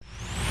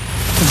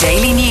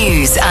Daily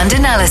news and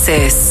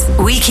analysis.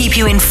 We keep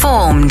you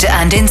informed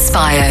and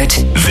inspired.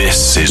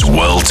 This is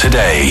World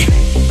Today.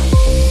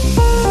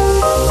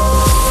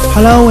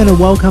 Hello and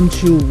welcome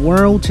to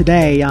World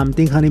Today. I'm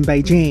Dinghan in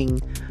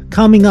Beijing.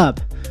 Coming up,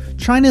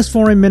 China's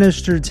foreign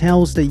minister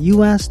tells the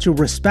U.S. to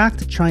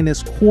respect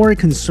China's core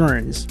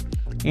concerns.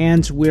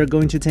 And we're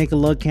going to take a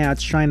look at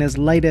China's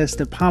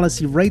latest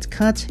policy rate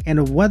cut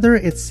and whether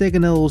it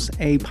signals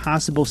a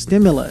possible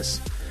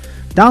stimulus.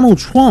 Donald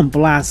Trump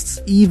blasts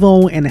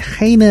evil and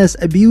heinous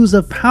abuse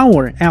of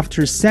power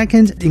after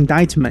second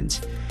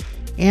indictment.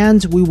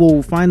 And we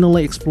will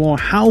finally explore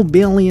how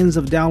billions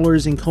of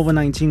dollars in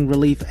COVID-19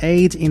 relief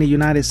aid in the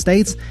United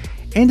States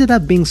ended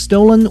up being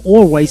stolen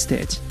or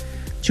wasted.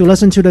 To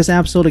listen to this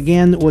episode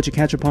again or to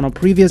catch up on our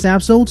previous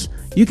episodes,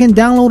 you can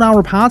download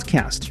our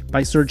podcast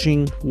by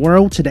searching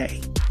World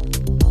Today.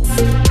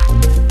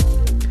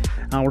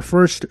 Our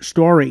first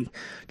story.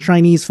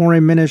 Chinese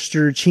Foreign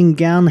Minister Qin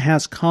Gang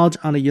has called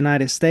on the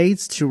United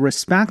States to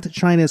respect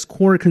China's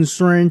core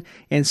concern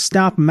and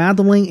stop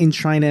meddling in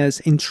China's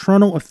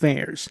internal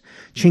affairs.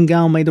 Qin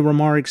Gang made the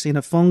remarks in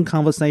a phone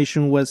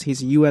conversation with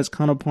his U.S.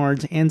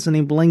 counterpart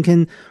Antony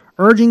Blinken,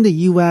 urging the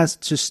U.S.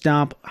 to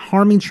stop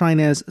harming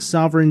China's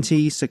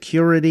sovereignty,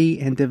 security,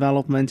 and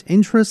development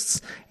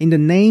interests in the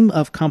name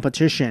of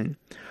competition.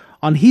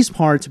 On his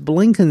part,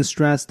 Blinken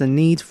stressed the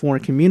need for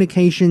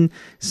communication,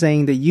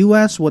 saying the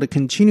U.S. would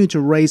continue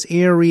to raise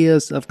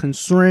areas of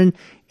concern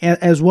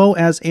as well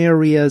as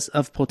areas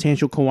of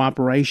potential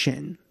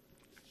cooperation.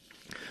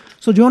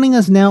 So joining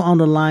us now on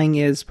the line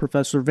is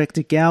Professor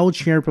Victor Gao,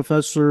 Chair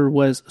Professor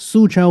with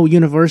Suzhou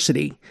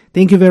University.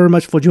 Thank you very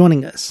much for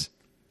joining us.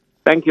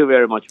 Thank you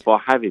very much for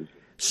having me.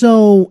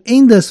 So,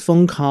 in this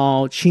phone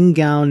call, Qin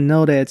Gang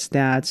noted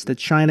that the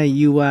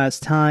China-U.S.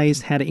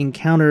 ties had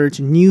encountered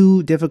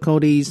new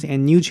difficulties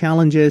and new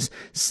challenges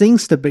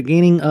since the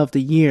beginning of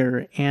the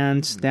year,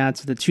 and that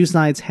the two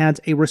sides had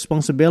a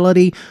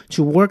responsibility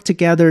to work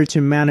together to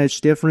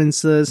manage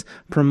differences,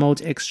 promote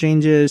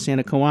exchanges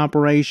and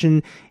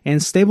cooperation,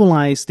 and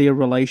stabilize their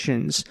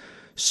relations.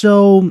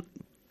 So,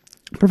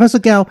 Professor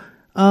Gao,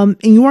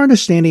 in your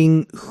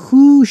understanding,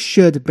 who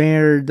should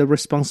bear the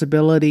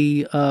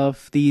responsibility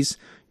of these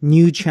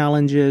new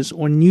challenges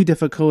or new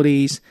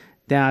difficulties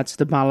that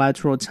the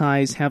bilateral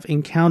ties have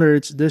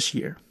encountered this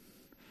year?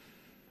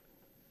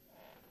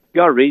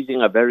 You are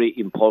raising a very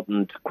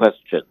important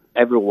question.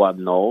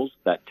 Everyone knows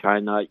that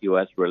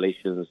China-U.S.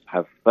 relations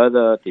have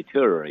further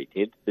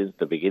deteriorated since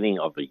the beginning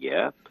of the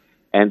year,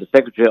 and the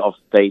Secretary of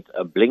State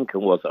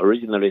Blinken was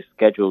originally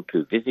scheduled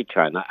to visit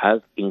China as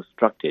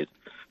instructed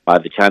by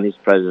the Chinese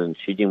President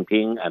Xi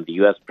Jinping and the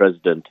U.S.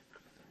 President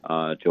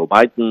Joe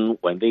Biden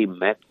when they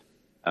met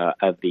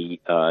at the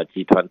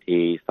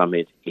G20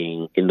 summit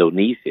in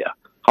Indonesia.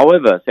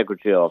 However,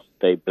 Secretary of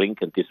State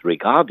Blinken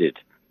disregarded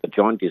the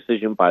joint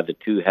decision by the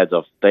two heads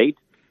of state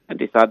and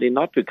decided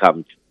not to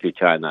come to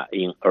China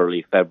in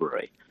early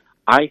February.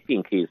 I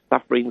think he is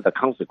suffering the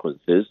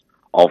consequences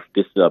of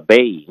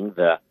disobeying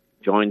the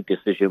joint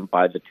decision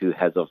by the two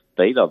heads of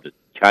state of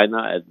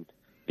China and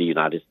the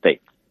United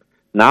States.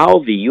 Now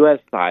the U.S.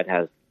 side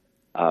has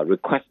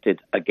requested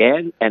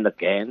again and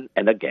again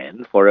and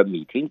again for a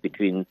meeting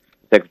between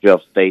Secretary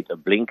of State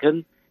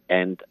Blinken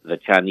and the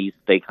Chinese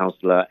State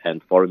Councilor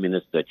and Foreign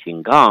Minister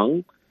Qin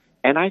Gang.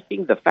 And I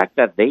think the fact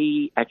that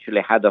they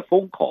actually had a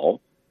phone call,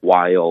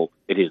 while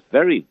it is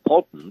very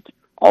important,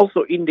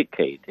 also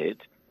indicated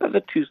that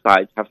the two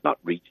sides have not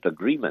reached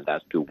agreement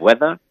as to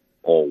whether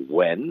or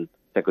when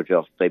Secretary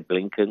of State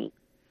Blinken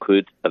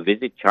could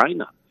visit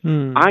China.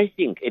 I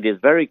think it is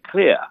very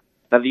clear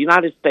that the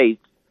United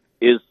States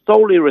is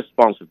solely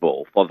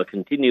responsible for the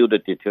continued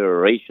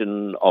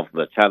deterioration of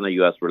the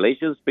China-U.S.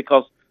 relations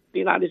because the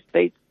United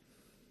States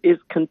is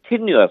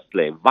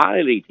continuously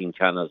violating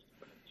China's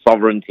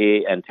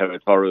sovereignty and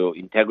territorial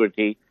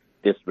integrity,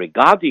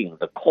 disregarding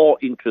the core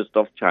interest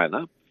of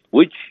China,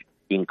 which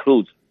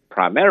includes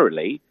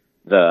primarily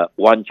the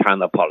one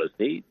China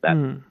policy, that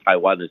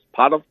Taiwan is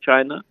part of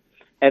China,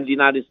 and the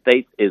United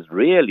States is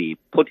really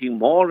putting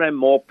more and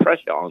more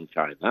pressure on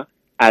China,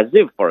 as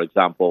if, for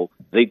example,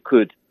 they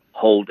could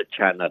hold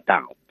China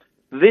down.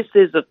 This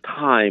is a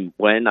time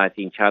when I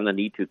think China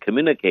needs to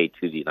communicate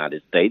to the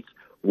United States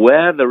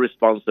where the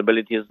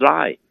responsibilities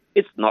lie.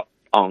 It's not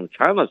on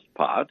China's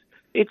part,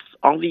 it's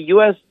on the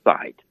U.S.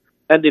 side.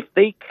 And if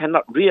they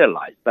cannot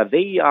realize that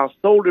they are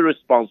solely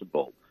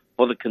responsible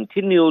for the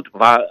continued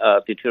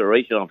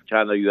deterioration of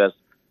China-U.S.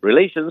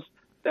 relations,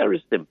 there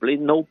is simply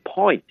no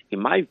point, in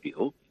my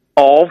view,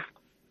 of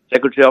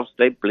Secretary of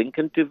State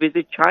Blinken to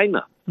visit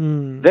China.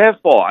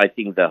 Therefore, I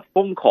think the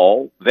phone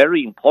call,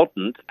 very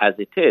important as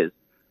it is,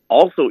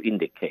 also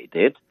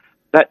indicated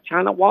that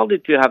China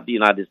wanted to have the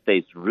United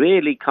States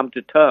really come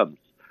to terms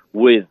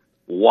with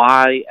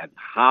why and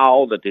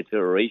how the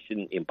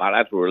deterioration in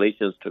bilateral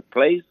relations took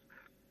place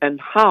and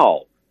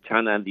how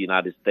China and the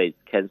United States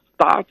can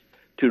start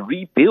to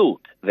rebuild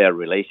their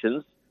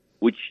relations,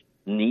 which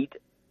need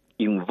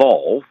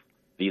involve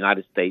the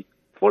United States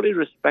fully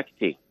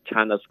respecting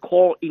China's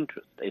core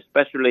interests,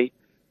 especially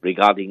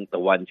regarding the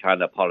one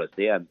China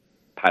policy and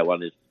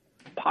Taiwan is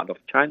part of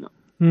China.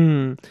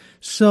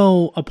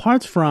 So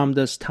apart from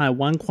this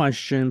Taiwan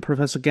question,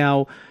 Professor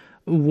Gao,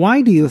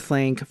 why do you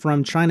think,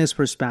 from China's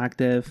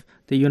perspective,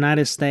 the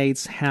United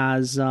States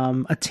has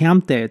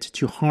attempted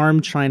to harm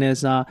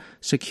China's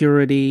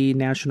security,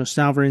 national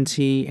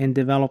sovereignty, and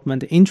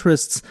development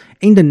interests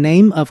in the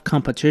name of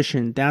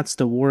competition? That's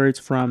the words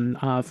from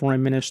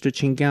Foreign Minister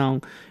Qin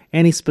Gang.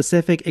 Any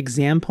specific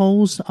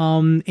examples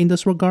in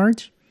this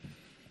regard?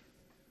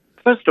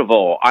 First of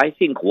all, I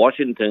think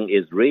Washington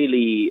is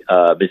really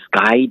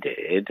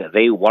misguided.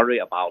 They worry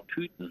about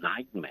two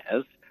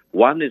nightmares.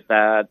 One is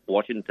that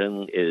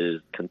Washington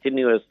is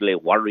continuously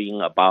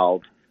worrying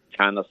about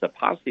China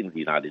surpassing the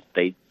United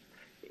States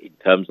in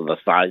terms of the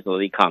size of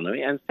the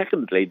economy. And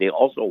secondly, they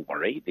also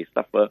worry, they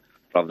suffer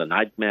from the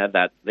nightmare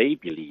that they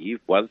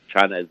believe once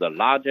China is a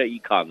larger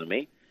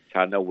economy,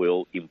 China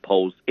will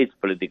impose its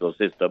political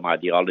system,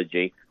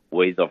 ideology,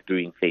 ways of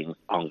doing things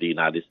on the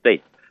United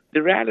States.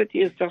 The reality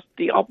is just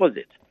the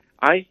opposite.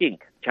 I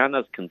think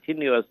China's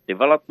continuous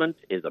development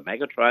is a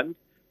megatrend.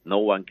 No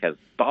one can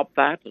stop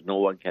that. No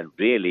one can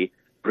really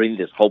bring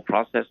this whole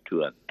process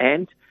to an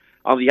end.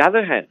 On the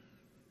other hand,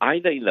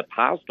 either in the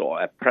past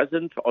or at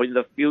present or in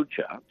the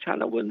future,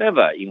 China will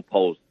never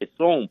impose its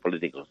own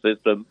political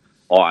system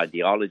or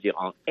ideology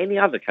on any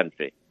other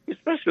country,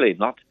 especially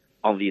not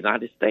on the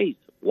United States.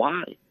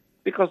 Why?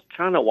 Because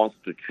China wants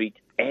to treat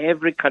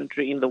every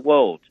country in the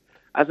world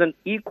as an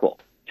equal.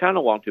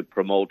 China wants to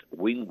promote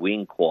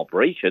win-win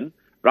cooperation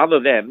rather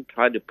than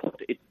try to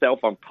put itself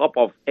on top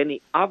of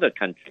any other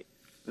country.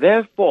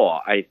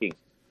 Therefore, I think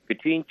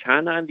between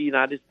China and the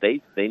United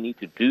States, they need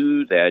to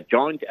do their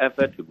joint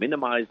effort to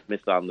minimize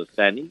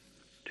misunderstanding,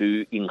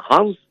 to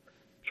enhance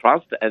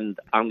trust and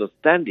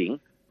understanding,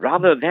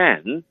 rather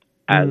than,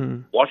 as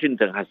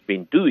Washington has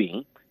been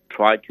doing,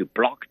 try to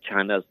block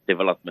China's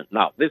development.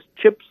 Now, this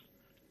CHIPS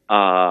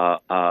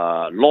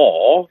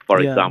law,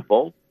 for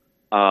example,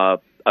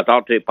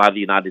 adopted by the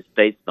United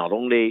States, not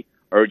only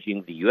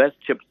urging the U.S.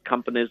 chips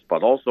companies,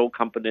 but also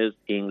companies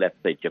in, let's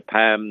say,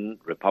 Japan,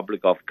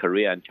 Republic of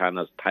Korea, and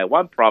China's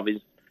Taiwan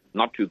province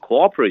not to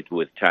cooperate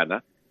with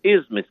China,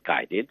 is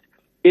misguided,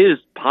 is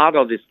part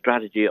of the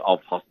strategy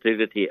of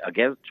hostility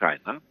against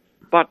China.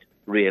 But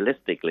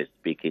realistically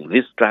speaking,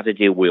 this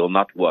strategy will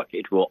not work.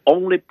 It will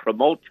only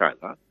promote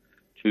China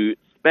to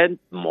spend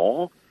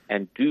more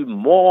and do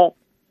more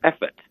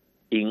effort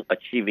in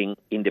achieving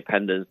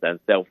independence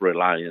and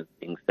self-reliance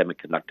in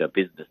semiconductor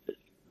businesses.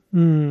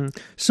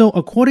 So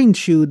according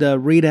to the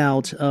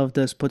readout of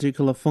this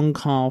particular phone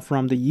call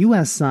from the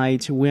U.S.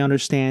 side, we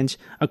understand,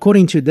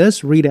 according to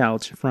this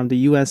readout from the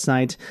U.S.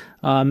 side,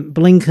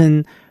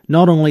 Blinken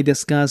not only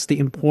discussed the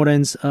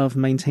importance of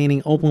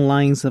maintaining open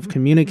lines of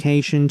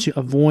communication to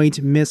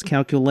avoid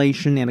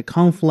miscalculation and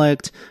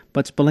conflict,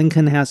 but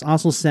Blinken has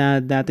also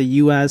said that the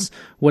U.S.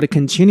 would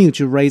continue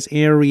to raise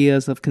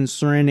areas of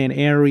concern and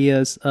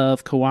areas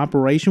of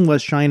cooperation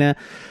with China.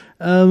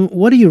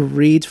 What do you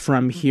read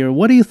from here?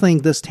 What do you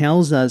think this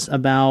tells us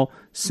about,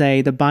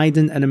 say, the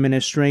Biden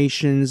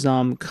administration's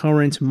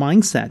current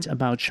mindset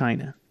about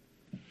China?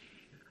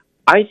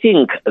 I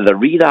think the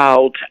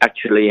readout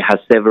actually has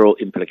several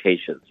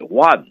implications.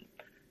 One,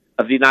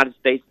 the United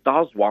States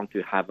does want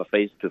to have a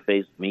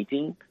face-to-face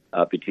meeting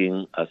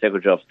between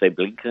Secretary of State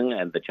Blinken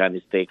and the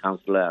Chinese State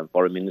Councilor and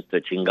Foreign Minister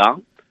Qin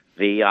Gang.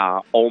 They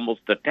are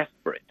almost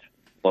desperate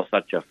for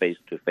such a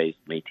face-to-face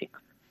meeting.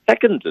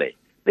 Secondly,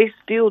 they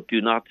still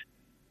do not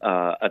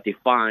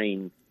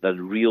define the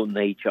real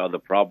nature of the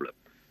problem.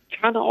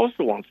 China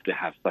also wants to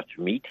have such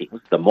meetings.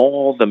 The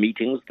more the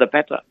meetings, the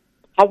better.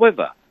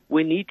 However,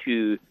 we need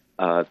to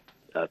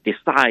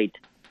decide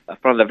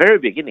from the very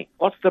beginning,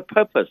 what's the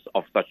purpose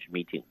of such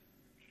meetings?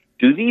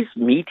 Do these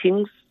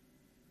meetings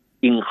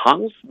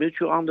enhance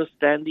mutual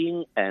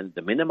understanding and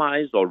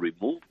minimize or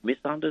remove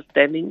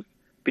misunderstandings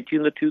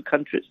between the two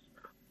countries?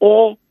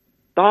 Or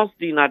does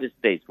the United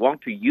States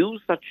want to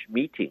use such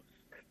meetings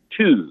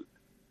to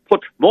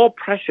put more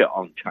pressure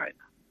on China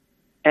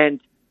and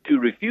to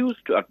refuse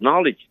to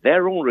acknowledge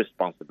their own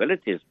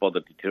responsibilities for the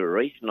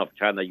deterioration of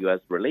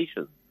China-U.S.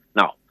 relations?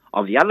 Now,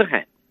 on the other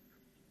hand,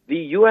 the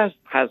U.S.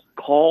 has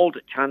called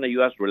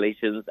China-U.S.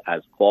 relations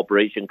as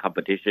cooperation,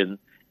 competition,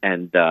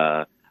 and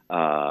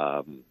rivalry,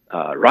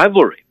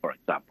 for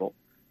example.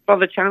 From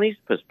the Chinese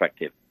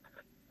perspective,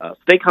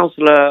 State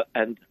Councilor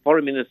and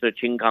Foreign Minister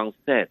Qin Gang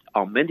said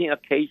on many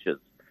occasions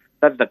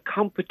that the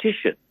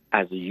competition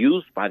as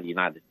used by the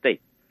United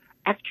States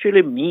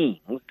actually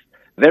means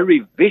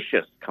very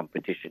vicious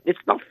competition.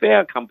 It's not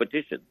fair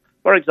competition.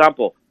 For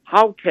example,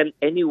 how can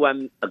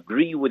anyone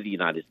agree with the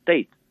United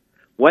States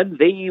when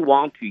they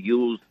want to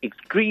use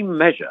extreme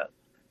measures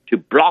to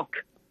block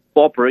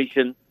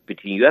cooperation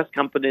between U.S.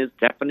 companies,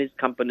 Japanese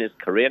companies,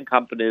 Korean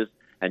companies,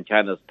 and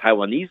China's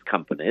Taiwanese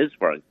companies,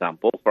 for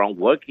example, from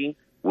working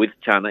with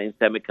China in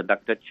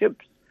semiconductor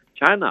chips?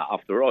 China,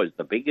 after all, is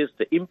the biggest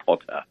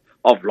importer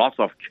of lots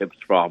of chips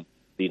from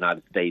the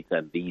United States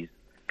and these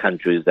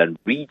countries and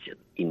regions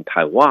in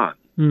Taiwan.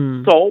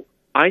 So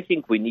I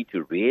think we need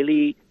to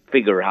really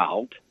figure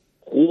out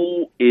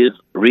who is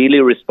really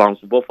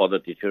responsible for the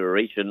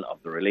deterioration of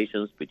the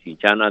relations between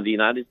China and the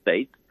United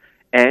States.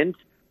 And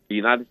the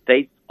United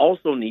States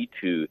also need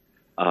to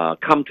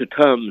come to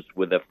terms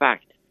with the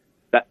fact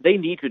that they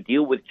need to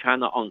deal with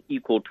China on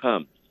equal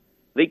terms.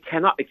 They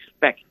cannot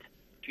expect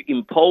to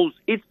impose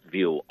its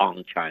view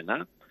on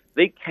China.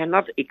 They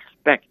cannot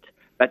expect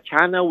that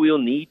China will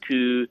need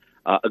to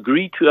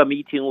agree to a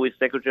meeting with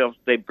Secretary of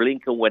State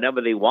Blinken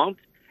whenever they want,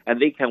 and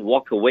they can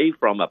walk away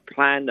from a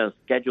planned and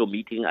scheduled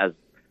meeting as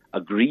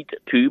agreed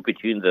to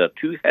between the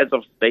two heads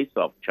of states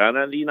of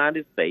China and the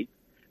United States,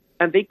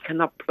 and they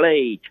cannot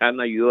play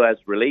China-U.S.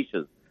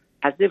 relations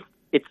as if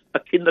it's a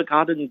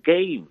kindergarten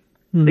game.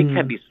 Mm-hmm. They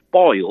can be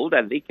spoiled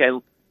and they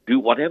can do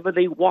whatever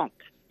they want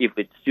if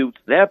it suits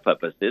their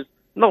purposes.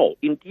 No,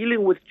 in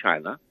dealing with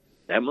China,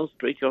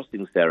 demonstrate your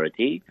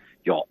sincerity,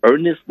 your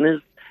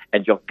earnestness,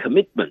 and your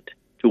commitment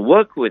to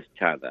work with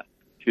China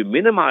to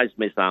minimize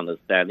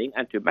misunderstanding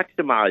and to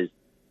maximize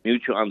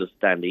mutual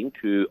understanding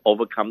to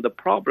overcome the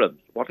problems,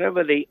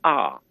 whatever they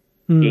are,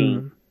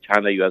 in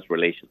China-U.S.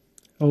 relations.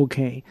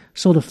 Okay,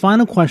 so the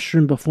final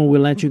question before we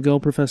let you go,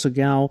 Professor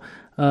Gao,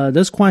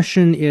 this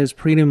question is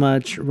pretty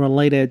much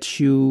related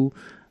to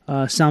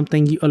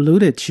something you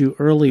alluded to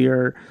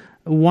earlier.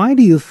 Why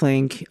do you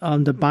think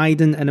the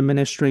Biden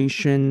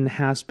administration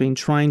has been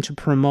trying to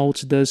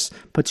promote this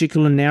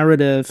particular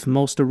narrative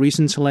most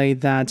recently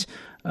that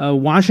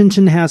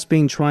Washington has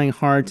been trying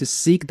hard to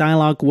seek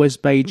dialogue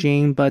with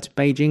Beijing, but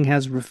Beijing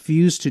has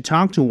refused to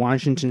talk to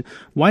Washington?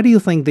 Why do you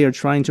think they are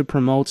trying to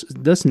promote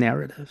this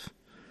narrative?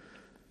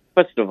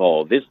 First of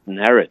all, this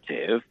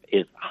narrative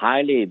is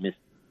highly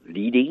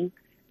misleading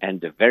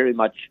and very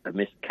much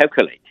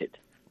miscalculated.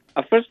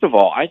 First of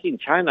all, I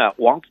think China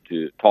wants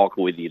to talk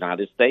with the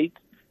United States.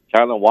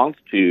 China wants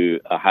to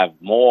have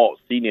more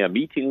senior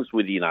meetings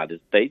with the United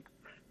States.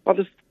 But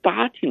the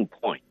starting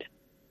point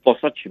for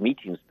such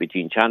meetings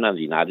between China and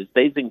the United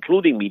States,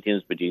 including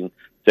meetings between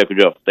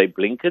Secretary of State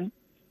Blinken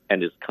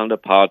and his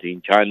counterpart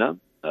in China,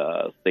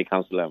 State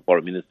Councilor and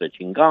Foreign Minister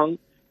Qin Gang,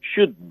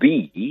 should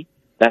be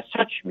that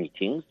such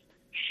meetings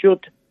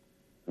should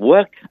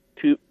work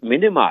to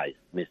minimize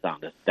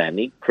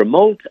misunderstanding,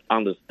 promote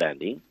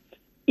understanding,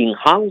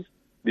 enhance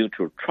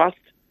mutual trust,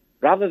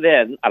 rather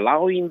than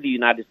allowing the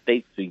United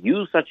States to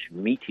use such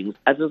meetings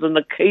as an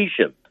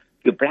occasion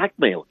to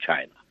blackmail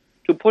China,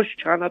 to push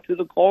China to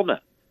the corner,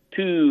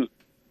 to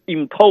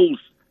impose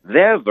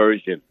their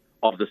version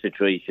of the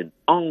situation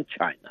on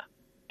China,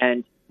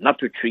 and not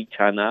to treat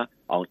China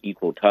on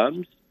equal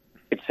terms,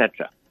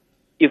 etc.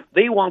 If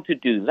they want to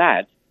do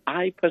that,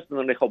 I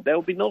personally hope there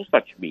will be no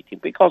such meeting,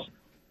 because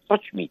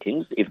such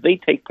meetings, if they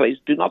take place,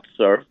 do not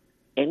serve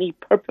any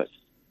purpose.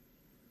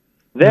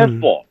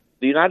 Therefore,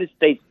 the United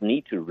States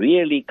need to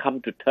really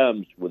come to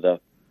terms with a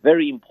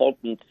very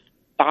important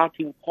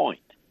starting point.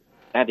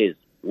 That is,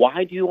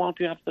 why do you want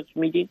to have such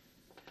meeting?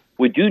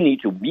 We do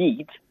need to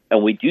meet,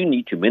 and we do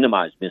need to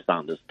minimize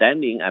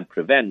misunderstanding and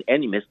prevent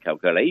any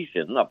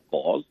miscalculation, of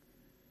course.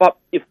 But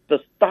if the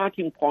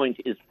starting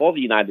point is for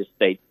the United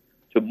States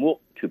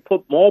to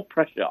put more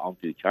pressure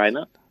onto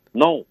China,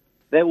 no,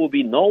 there will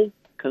be no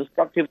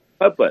constructive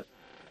purpose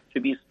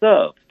to be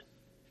served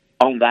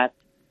on that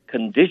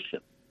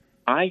condition.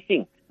 I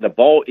think the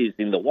ball is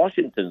in the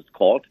Washington's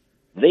court.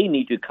 They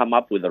need to come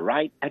up with the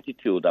right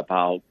attitude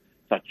about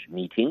such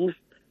meetings.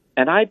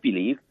 And I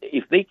believe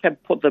if they can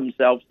put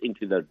themselves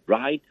into the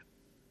right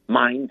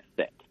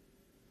mindset,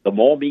 the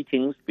more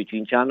meetings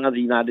between China and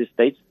the United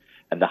States,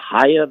 and the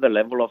higher the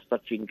level of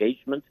such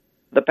engagement,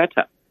 the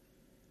better.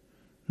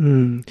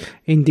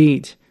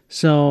 Indeed.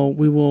 So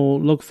we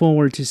will look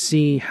forward to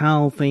see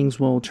how things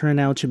will turn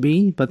out to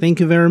be. But thank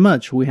you very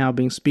much. We have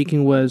been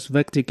speaking with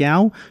Victor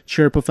Gao,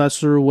 Chair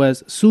Professor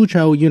with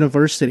Suzhou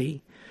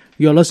University.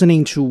 You're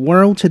listening to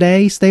World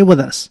Today. Stay with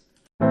us.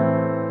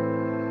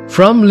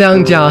 From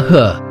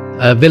Liangjiahe,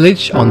 a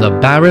village on the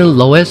barren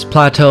Loess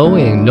Plateau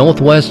in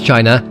northwest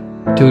China,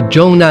 to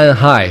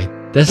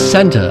Zhongnanhai, the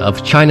center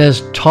of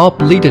China's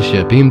top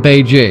leadership in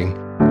Beijing,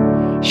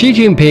 Xi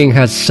Jinping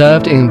has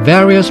served in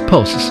various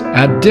posts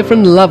at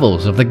different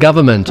levels of the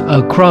government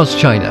across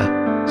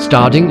China,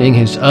 starting in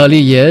his early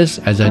years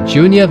as a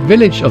junior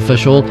village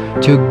official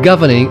to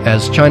governing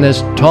as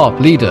China's top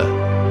leader.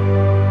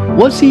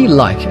 What's he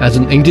like as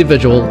an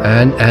individual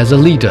and as a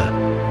leader?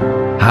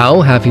 How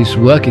have his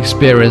work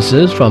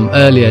experiences from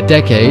earlier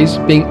decades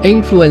been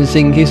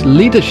influencing his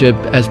leadership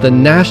as the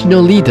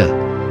national leader?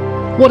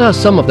 What are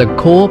some of the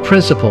core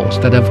principles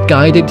that have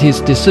guided his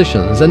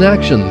decisions and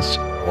actions?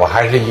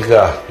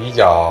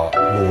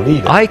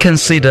 I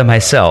consider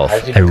myself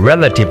a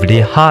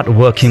relatively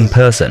hard-working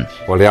person.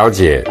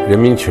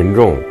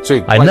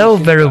 I know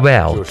very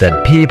well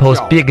that people's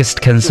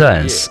biggest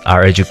concerns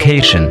are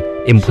education,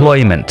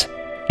 employment,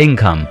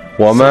 income.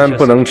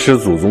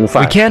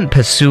 We can't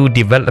pursue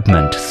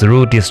development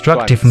through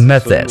destructive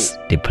methods,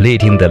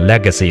 depleting the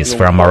legacies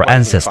from our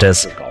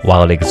ancestors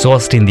while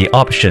exhausting the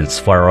options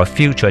for our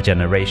future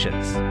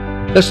generations.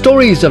 The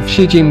Stories of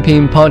Xi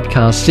Jinping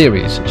podcast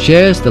series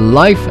shares the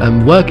life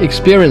and work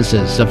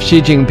experiences of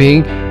Xi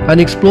Jinping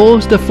and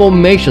explores the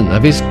formation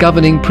of his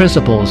governing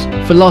principles,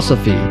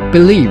 philosophy,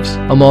 beliefs,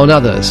 among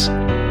others.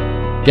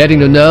 Getting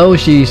to know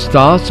Xi's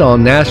thoughts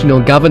on national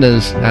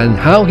governance and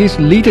how his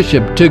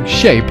leadership took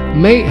shape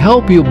may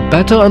help you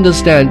better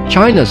understand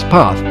China's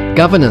path,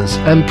 governance,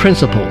 and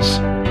principles.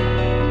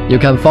 You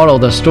can follow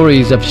the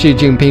Stories of Xi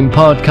Jinping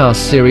podcast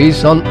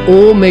series on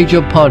all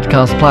major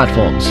podcast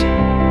platforms.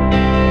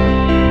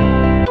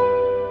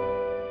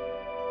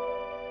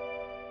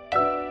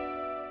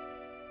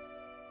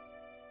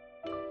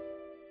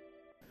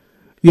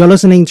 You're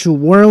listening to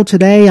World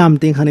Today. I'm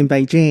Ding Han in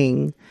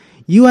Beijing.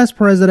 U.S.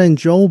 President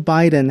Joe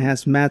Biden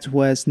has met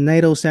with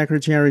NATO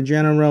Secretary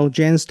General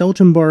Jens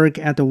Stoltenberg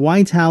at the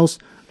White House,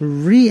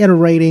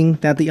 reiterating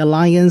that the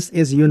alliance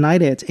is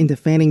united in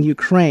defending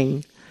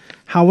Ukraine.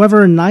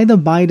 However, neither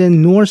Biden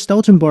nor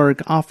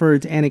Stoltenberg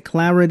offered any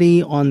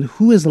clarity on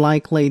who is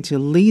likely to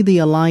lead the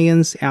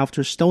alliance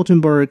after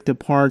Stoltenberg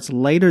departs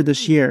later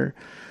this year.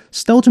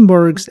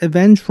 Stoltenberg's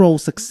eventual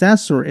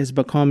successor is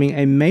becoming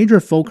a major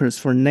focus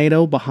for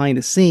NATO behind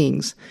the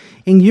scenes.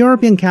 In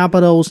European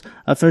capitals,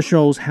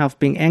 officials have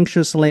been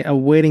anxiously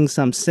awaiting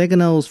some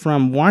signals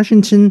from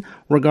Washington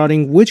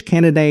regarding which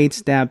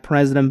candidates that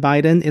President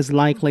Biden is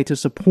likely to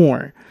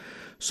support.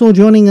 So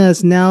joining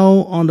us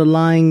now on the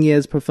line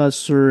is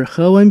Professor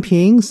He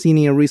Wenping,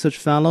 Senior Research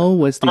Fellow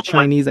with the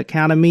Chinese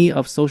Academy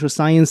of Social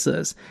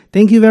Sciences.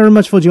 Thank you very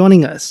much for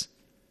joining us.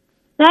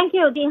 Thank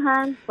you, Ding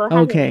Han, for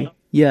having me.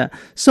 Yeah.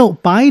 So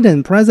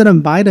President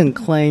Biden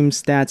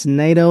claims that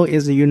NATO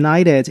is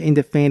united in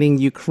defending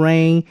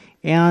Ukraine.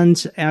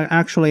 And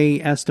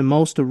actually, as the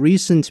most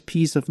recent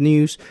piece of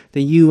news,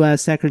 the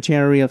U.S.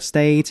 Secretary of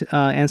State,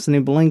 Antony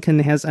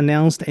Blinken, has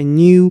announced a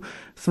new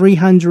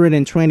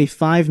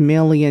 $325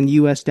 million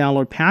US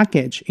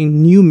package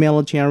in new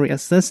military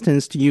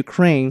assistance to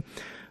Ukraine.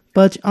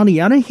 But on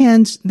the other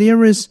hand,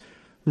 there is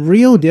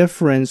real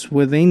difference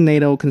within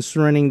NATO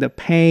concerning the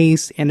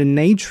pace and the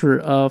nature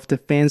of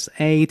defense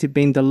aid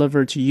being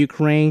delivered to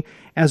Ukraine,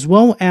 as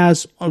well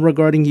as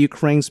regarding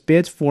Ukraine's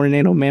bid for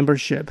NATO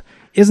membership,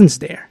 isn't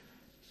there?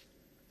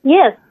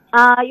 Yes.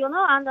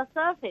 On the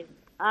surface,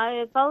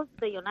 both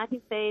the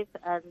United States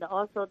and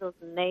also those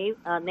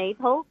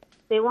NATO,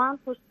 they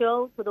want to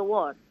show to the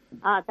world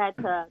that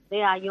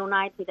they are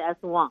united as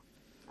one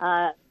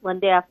when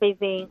they are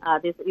facing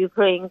this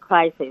Ukraine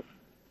crisis.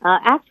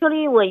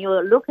 Actually, when you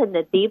look in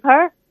the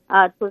deeper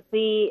to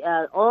see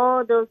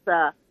all those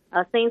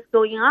things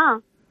going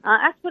on,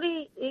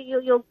 actually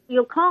you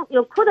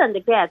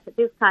couldn't get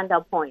this kind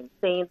of point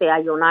saying they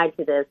are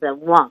united as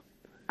one.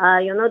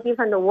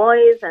 Different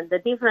voice and the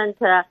different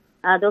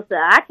those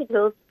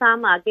attitudes.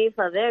 Some give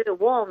a very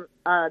warm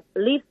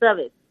lip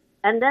service,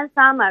 and then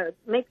some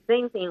make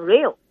things in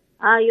real.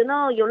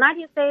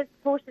 United States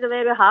pushed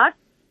very hard,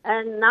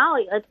 and now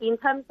in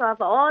terms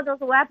of all those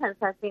weapons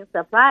has been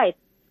supplied.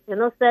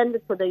 Sent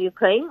to the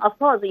Ukraine. Of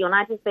course, the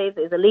United States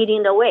is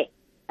leading the way,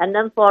 and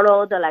then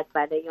followed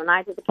by the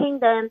United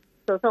Kingdom,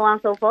 so on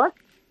and so forth.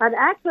 But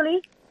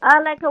actually,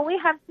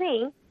 we have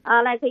seen,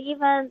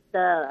 even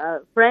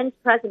the French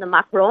President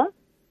Macron,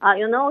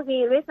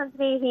 he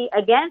recently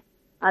against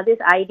this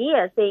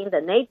idea saying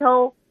the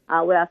NATO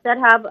will set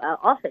up an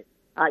office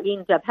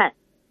in Japan.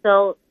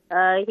 So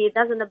he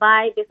doesn't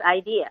buy this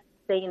idea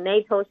saying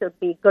NATO should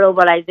be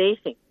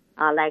globalization,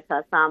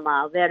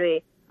 some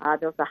very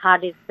those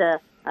hardest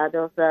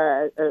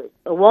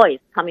voice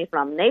coming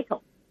from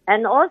NATO.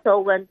 And also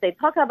when they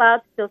talk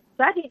about the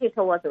strategy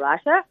towards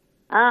Russia,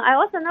 I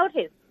also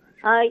noticed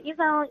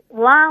even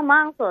 1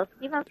 month or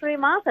even 3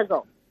 months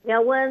ago,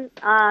 when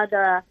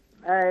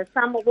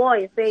some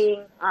voice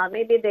saying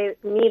maybe they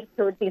need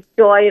to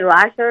destroy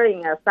Russia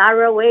in a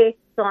thorough way,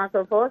 so on and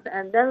so forth,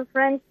 and then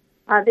French,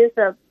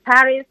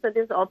 Paris,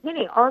 this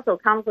opinion also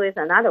comes with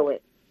another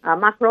way.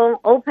 Macron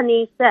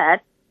openly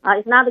said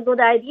it's not a good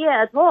idea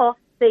at all,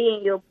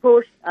 saying you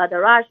push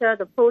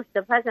to push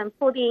the President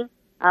Putin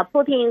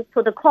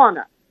to the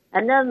corner,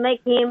 and then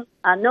make him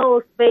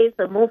no space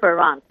to move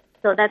around.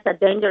 So that's a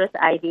dangerous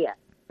idea.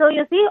 So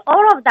you see,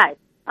 all of that,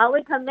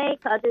 we can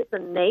make this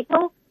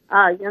NATO,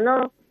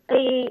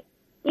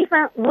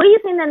 even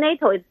within the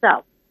NATO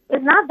itself,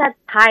 it's not that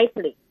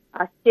tightly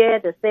share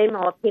the same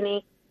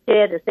opinion,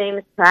 share the same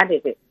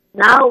strategy.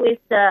 Now with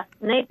the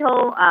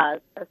NATO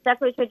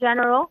Secretary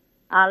General,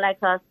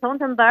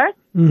 Stoltenberg,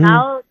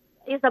 now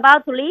is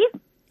about to leave.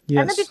 Yes.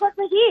 And then because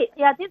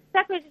this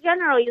Secretary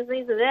General is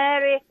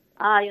very,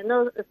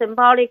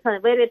 symbolic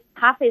and very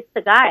toughest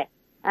guy.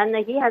 And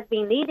he has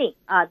been leading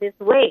this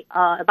way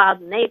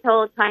about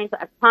NATO, trying to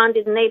expand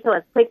NATO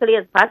as quickly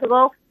as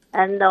possible,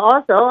 and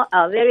also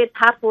a very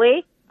tough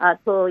way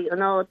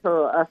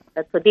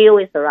to deal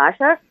with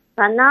Russia.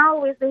 But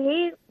now with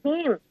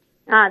him,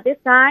 this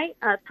guy,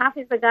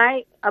 toughest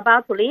guy,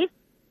 about to leave.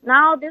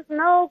 Now there's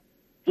no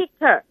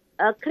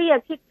clear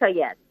picture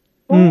yet.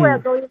 Who are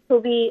going to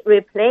be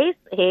replace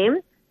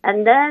him?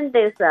 And then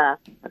there's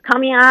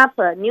coming up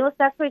a new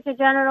Secretary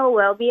General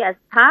will be as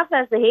tough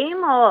as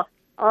him, or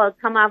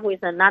come up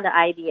with another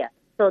idea.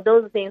 So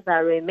those things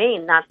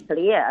remain not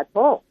clear at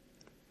all.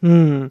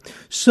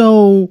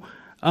 So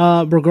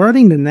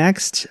regarding the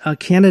next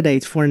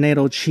candidate for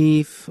NATO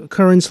chief,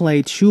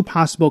 currently two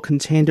possible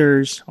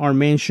contenders are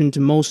mentioned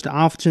most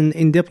often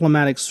in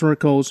diplomatic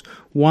circles.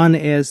 One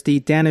is the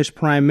Danish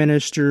Prime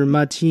Minister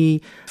Mette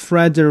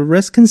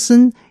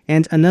Frederiksen,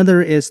 and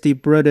another is the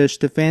British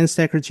Defense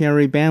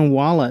Secretary Ben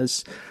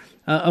Wallace.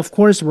 Of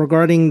course,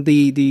 regarding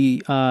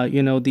the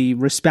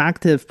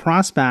respective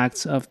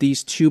prospects of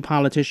these two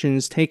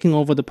politicians taking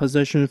over the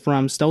position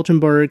from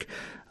Stoltenberg,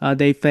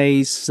 they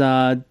face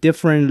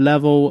different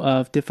level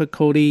of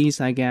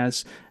difficulties, I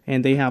guess,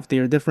 and they have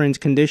their different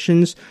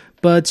conditions.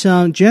 But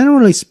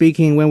generally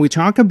speaking, when we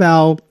talk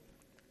about,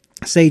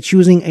 say,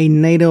 choosing a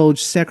NATO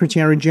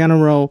Secretary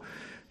General,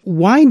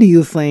 why do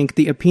you think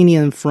the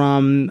opinion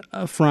from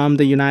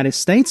the United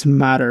States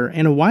matter?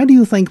 And why do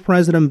you think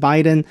President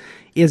Biden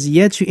is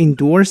yet to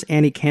endorse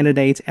any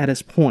candidate at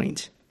this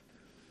point?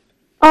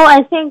 Oh,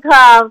 I think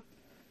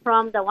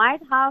from the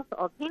White House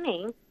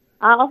opinion,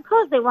 of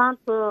course they want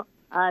to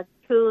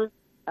choose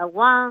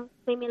one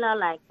similar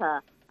like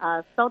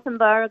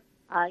Stoltenberg.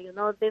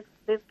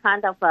 This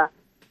kind of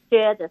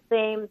share the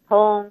same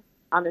tone,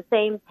 on the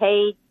same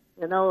page,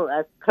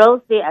 as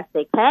closely as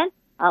they can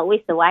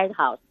with the White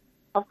House.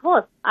 Of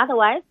course,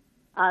 otherwise,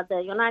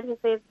 the United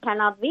States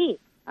cannot be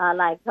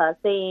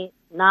saying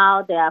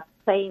now they are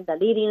playing the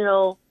leading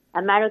role.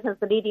 Americans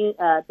leading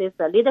this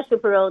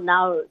leadership role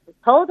now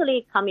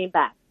totally coming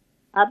back.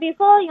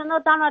 Before,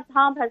 Donald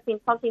Trump has been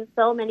talking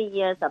so many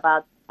years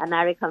about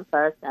American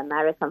first,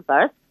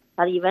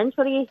 but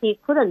eventually he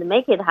couldn't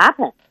make it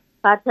happen.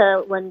 But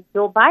when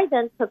Joe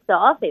Biden took the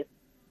office,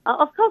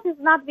 of course,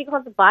 it's not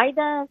because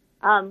Biden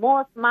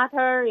more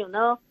smarter,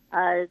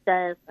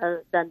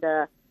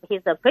 than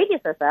his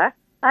predecessor,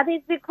 but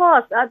it's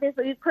because this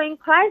Ukraine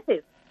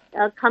crisis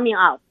coming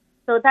out.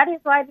 So that is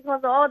why,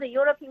 because all the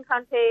European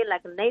countries,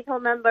 like NATO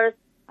members,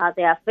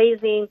 they are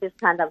facing this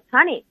kind of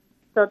challenge.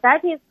 So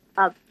that is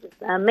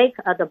make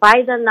the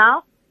Biden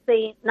now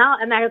say now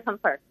American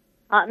first.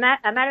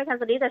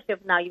 Americans'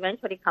 leadership now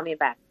eventually coming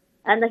back.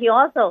 And he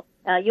also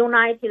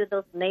united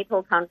those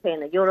NATO countries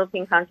and the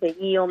European countries,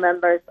 EU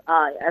members,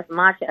 as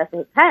much as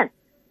he can.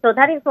 So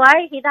that is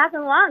why he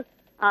doesn't want,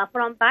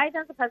 from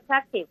Biden's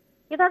perspective,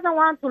 he doesn't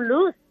want to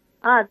lose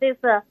this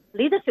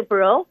leadership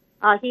role.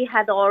 He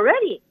had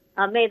already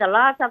made a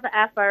lot of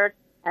effort,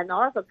 and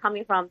also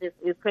coming from this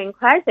Ukraine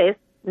crisis,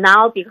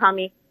 now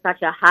becoming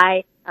such a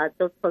high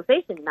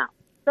position now.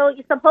 So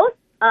suppose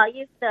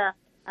if the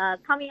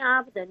coming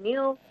up the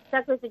new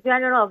Secretary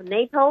General of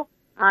NATO,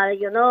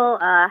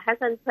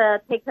 hasn't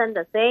taken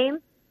the same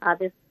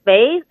this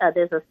space,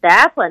 this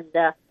step,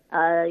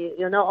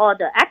 and all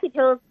the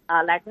attitudes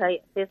like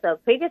this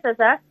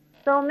predecessor.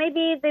 So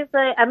maybe this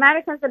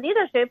American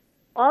leadership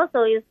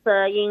also is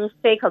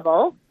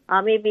unshakable.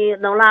 Maybe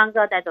no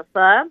longer that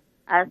firm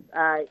as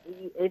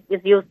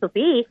it used to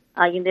be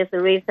in this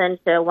recent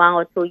 1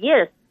 or 2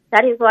 years.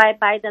 That is why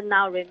Biden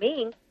now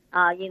remains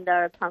in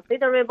the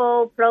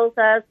considerable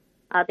process.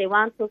 They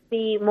want to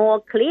see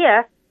more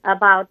clear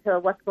about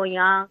what's going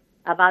on,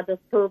 about the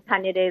two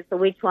candidates,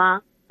 which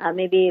one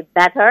may be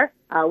better,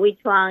 which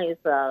one is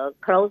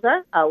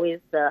closer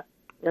with the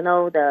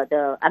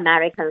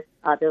Americans,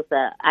 those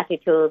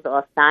attitudes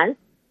or stance.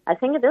 I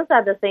think those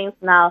are the things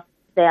now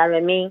they are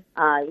remain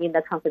in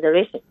the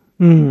consideration.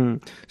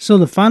 So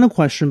the final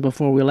question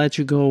before we let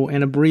you go,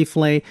 and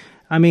briefly,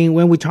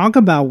 when we talk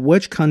about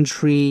which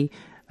country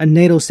a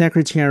NATO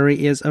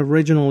secretary is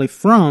originally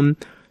from,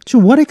 to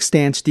what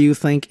extent do you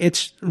think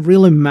it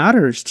really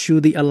matters to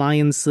the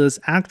alliance's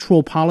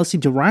actual policy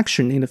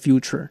direction in the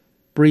future?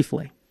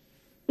 Briefly.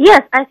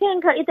 Yes, I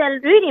think it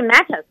really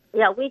matters.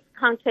 Which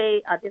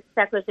country this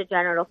Secretary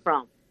General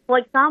from? For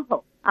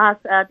example,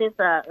 this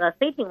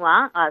sitting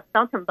one,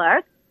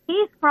 Stoltenberg,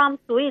 he's from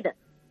Sweden.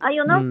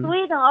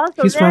 Sweden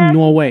also. He's from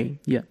Norway.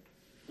 Yeah.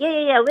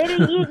 Very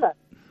eager.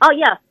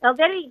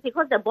 Very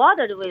because they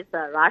bordered with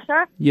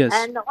Russia. Yes.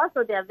 And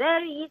also they are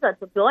very eager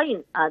to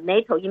join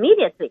NATO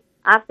immediately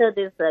after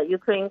this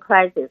Ukraine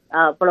crisis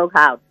broke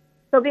out.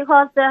 So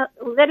because they're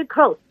very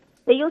close.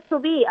 They used to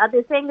be,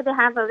 they think they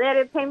have a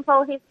very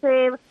painful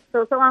history,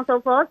 so on and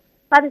so forth.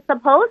 But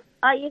suppose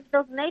if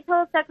those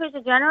NATO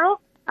Secretary General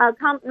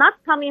not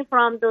coming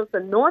from those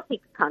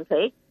Nordic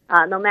countries,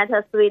 no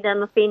matter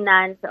Sweden,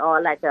 Finland,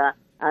 or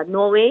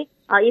Norway,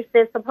 if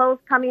they suppose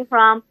coming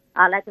from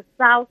a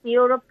South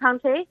Europe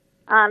country,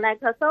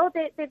 so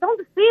they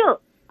don't feel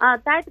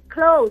that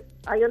close,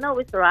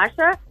 with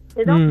Russia.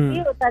 They don't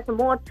feel that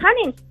more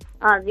challenge,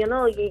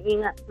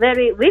 in a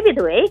very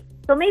vivid way.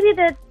 So maybe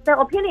the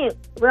opinion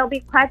will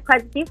be quite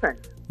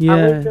different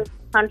with the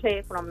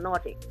country from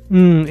Nordic.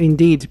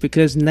 Indeed,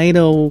 because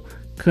NATO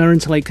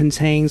currently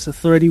contains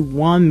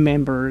 31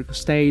 member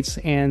states,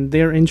 and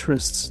their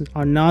interests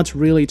are not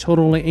really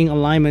totally in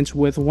alignment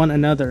with one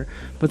another.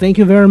 But thank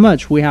you very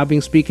much. We have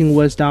been speaking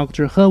with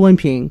Dr. He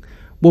Wenping.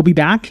 We'll be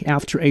back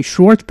after a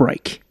short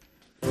break.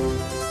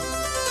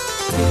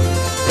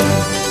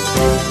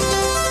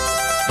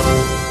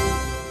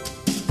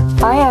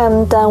 I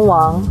am Dan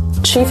Wang.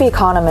 Chief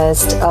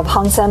Economist of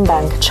Hang Seng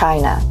Bank,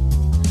 China.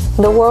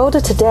 The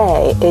World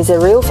Today is a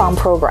real fun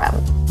program.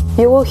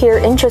 You will hear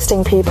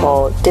interesting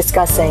people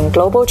discussing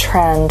global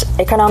trend,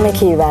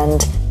 economic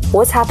event,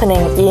 what's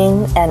happening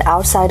in and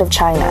outside of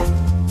China.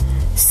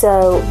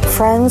 So,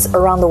 friends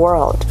around the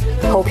world,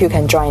 hope you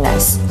can join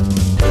us.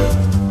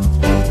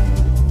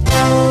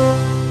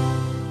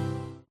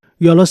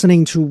 You're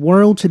listening to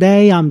World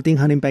Today. I'm Ding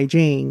Han in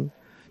Beijing.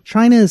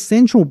 China's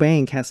central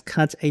bank has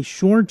cut a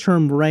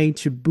short-term rate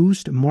to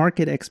boost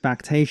market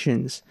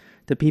expectations.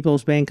 The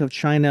People's Bank of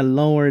China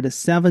lowered the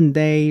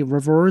 7-day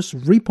reverse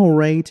repo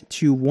rate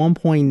to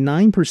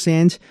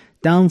 1.9%,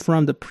 down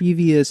from the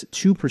previous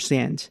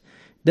 2%.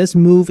 This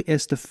move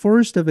is the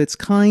first of its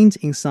kind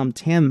in some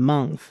 10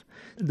 months.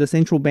 The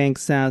central bank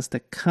says the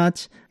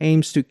cut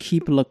aims to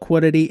keep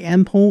liquidity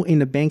ample in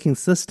the banking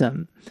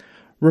system.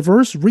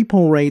 Reverse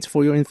repo rate,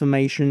 for your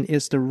information,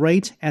 is the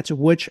rate at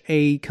which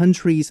a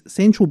country's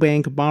central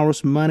bank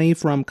borrows money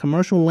from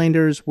commercial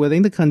lenders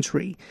within the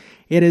country.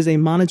 It is a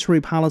monetary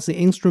policy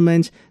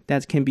instrument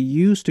that can be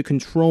used to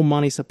control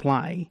money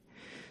supply.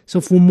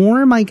 So for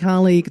more, my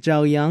colleague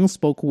Zhao Yang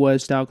spoke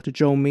with Dr.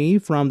 Zhou Mi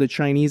from the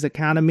Chinese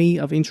Academy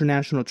of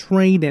International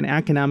Trade and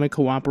Economic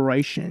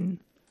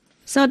Cooperation.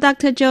 So,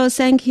 Dr. Zhou,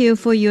 thank you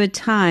for your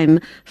time.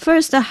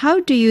 First, how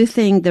do you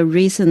think the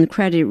recent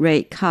credit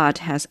rate cut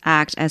has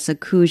acted as a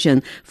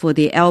cushion for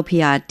the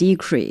LPR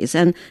decrease?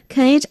 And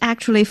can it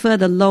actually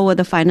further lower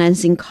the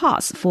financing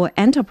costs for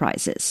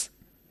enterprises?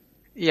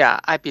 Yeah,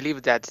 I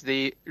believe that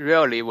they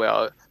really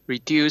will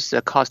reduce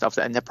the cost of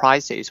the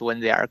enterprises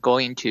when they are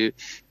going to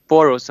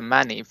borrow some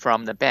money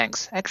from the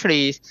banks.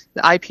 Actually,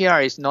 the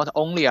IPR is not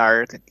only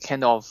our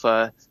kind of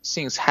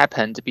things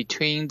happened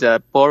between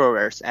the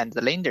borrowers and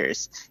the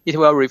lenders. It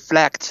will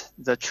reflect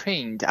the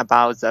trend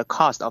about the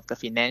cost of the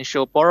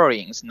financial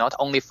borrowings, not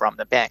only from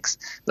the banks,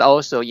 but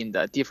also in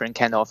the different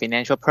kind of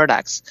financial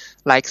products,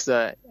 like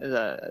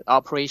the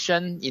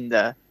operation in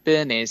the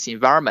business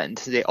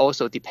environment. They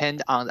also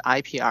depend on the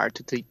IPR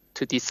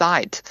to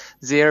decide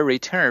their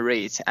return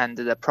rates and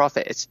the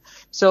profits.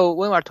 So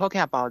when we're talking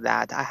about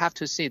that, I have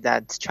to say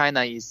that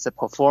China is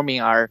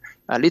performing a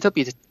little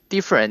bit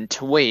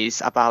different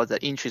ways about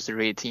the interest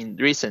rate in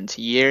recent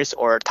years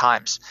or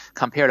times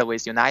compared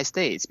with the United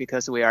States,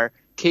 because we are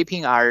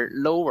keeping our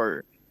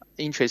lower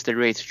interest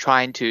rate,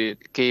 trying to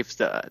give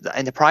the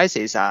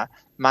enterprises a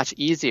much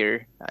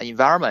easier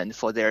environment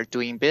for their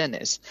doing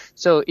business.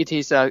 So it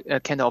is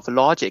a kind of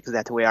logic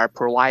that we are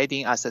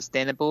providing a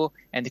sustainable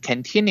and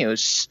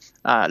continuous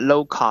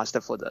low cost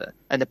for the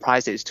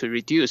enterprises to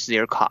reduce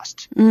their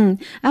cost. And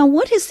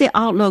what is the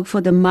outlook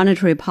for the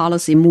monetary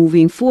policy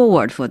moving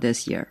forward for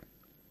this year?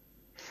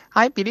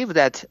 I believe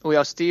that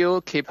we'll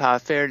still keep a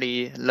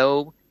fairly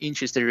low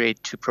interest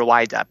rate to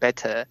provide a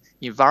better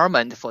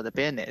environment for the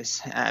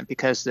business,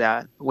 because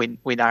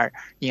we are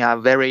in a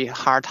very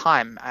hard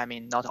time. I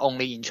mean, not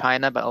only in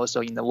China, but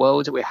also in the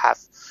world, we have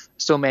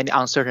so many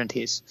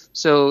uncertainties.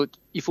 So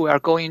if we are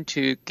going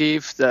to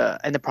give the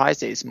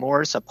enterprises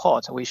more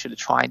support, we should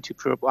try to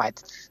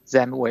provide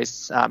them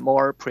with a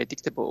more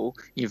predictable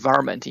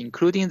environment,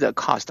 including the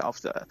cost of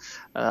the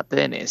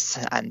business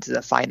and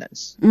the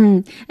finance.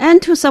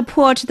 And to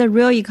support the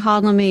real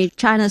economy,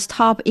 China's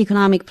top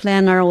economic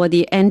planner, or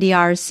the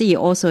NDRC,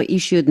 also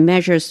issued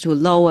measures to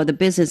lower the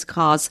business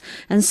costs,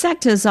 and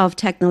sectors of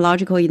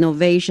technological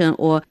innovation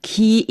or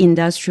key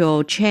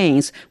industrial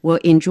chains will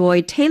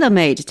enjoy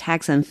tailor-made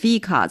tax and fee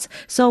cuts.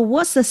 So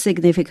what's the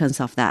significance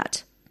of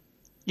that?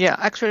 Yeah,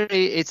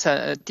 actually, it's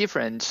a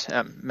different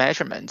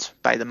measurement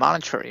by the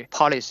monetary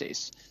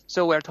policies.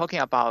 So we're talking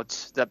about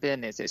the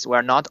businesses.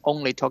 We're not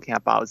only talking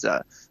about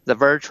the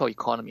virtual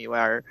economy.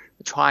 We're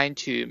trying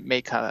to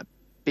make a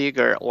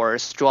bigger or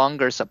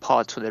stronger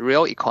support to the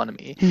real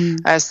economy,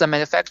 as the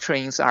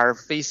manufacturings are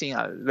facing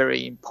a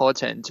very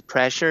important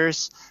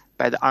pressures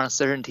by the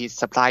uncertainty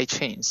supply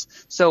chains.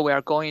 So we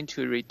are going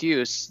to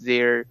reduce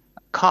their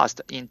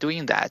cost in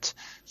doing that.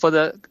 For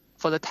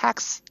the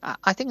tax,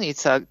 I think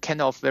it's a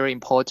kind of very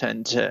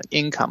important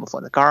income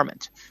for the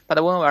government.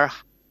 But when we're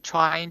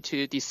trying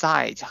to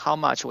decide how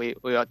much we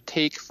will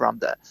take from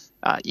the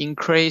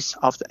increase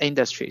of the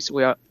industries,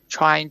 we are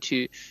trying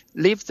to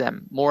leave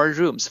them more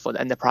rooms for the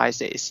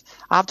enterprises.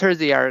 After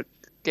they are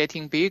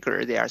getting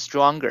bigger, they are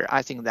stronger.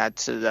 I think that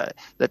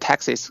the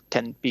taxes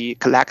can be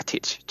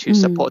collected to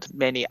support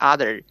many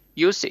other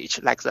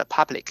usage, like the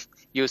public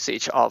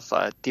usage of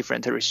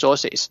different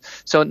resources.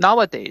 So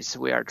nowadays,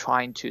 we are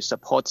trying to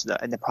support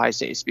the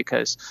enterprises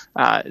because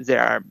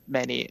there are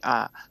many,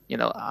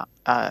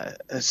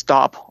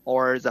 stop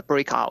or the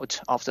breakout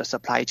of the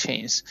supply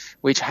chains,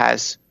 which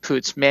has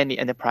put many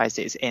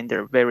enterprises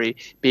under very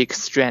big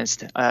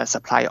strength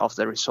supply of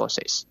the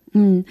resources.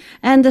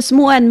 And the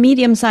small and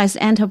medium-sized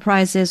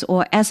enterprises,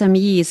 or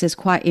SMEs, is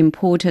quite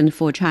important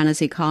for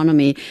China's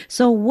economy.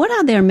 So what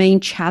are their main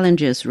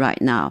challenges right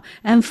now?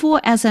 And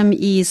for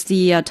SMEs,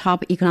 the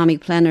top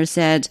economic planner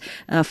said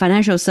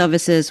financial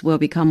services will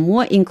become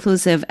more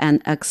inclusive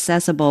and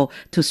accessible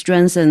to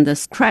strengthen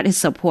the credit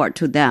support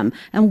to them.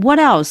 And what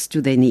else do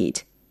they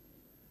need?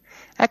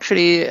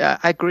 Actually, I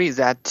agree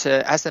that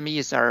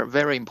SMEs are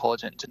very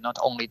important, not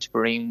only to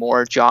bring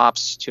more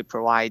jobs, to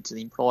provide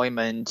the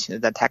employment,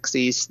 the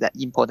taxes, the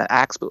import and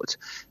export.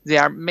 They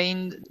are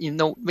main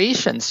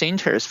innovation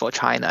centers for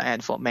China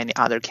and for many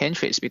other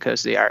countries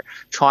because they are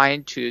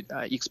trying to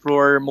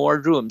explore more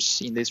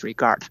rooms in this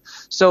regard.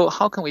 So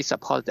how can we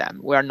support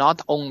them? We are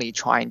not only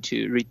trying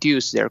to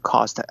reduce their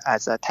cost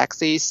as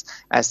taxes,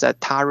 as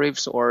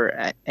tariffs, or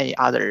any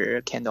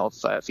other kind of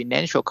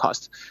financial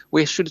cost.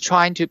 We should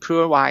try to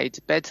provide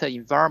better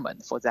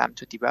environment for them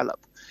to develop.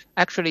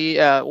 Actually,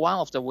 one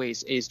of the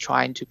ways is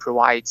trying to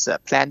provide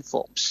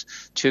platforms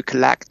to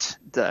collect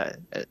the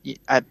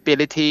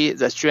ability,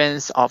 the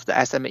strength of the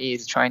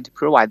SMEs, trying to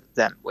provide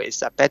them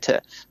with better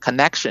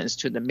connections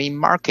to the main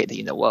market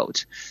in the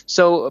world.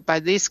 So by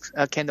this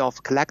kind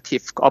of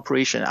collective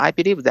cooperation, I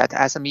believe that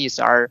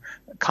SMEs are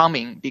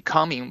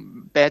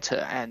becoming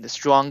better and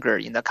stronger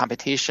in the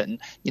competition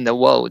in the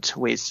world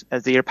with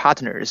their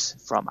partners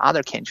from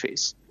other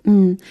countries.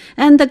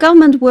 And the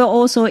government will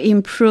also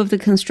improve the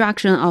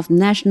construction of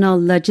national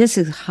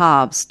logistics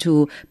hubs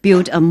to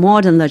build a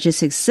modern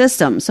logistics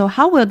system. So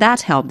how will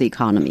that help the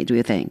economy, do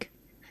you think?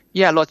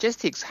 Yeah,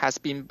 logistics has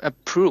been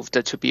proved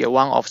to be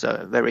one of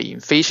the very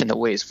efficient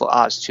ways for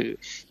us to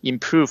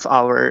improve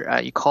our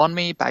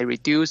economy by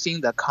reducing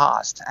the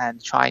cost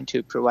and trying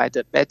to provide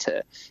a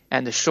better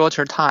and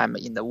shorter time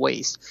in the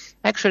ways.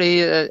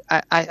 Actually,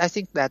 I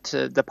think that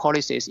the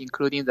policies,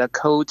 including the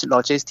cold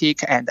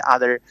logistics and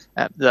other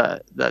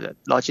the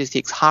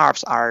logistics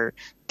hubs, are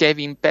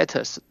giving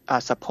better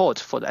support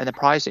for the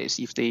enterprises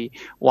if they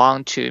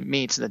want to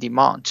meet the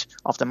demand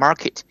of the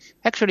market.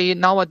 Actually,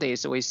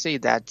 nowadays we see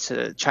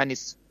that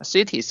Chinese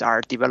cities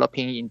are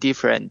developing in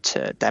different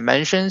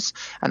dimensions,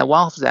 and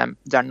one of them,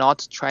 they're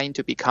not trying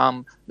to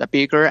become the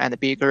bigger and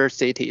bigger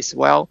cities.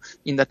 Well,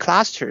 in the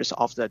clusters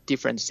of the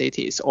different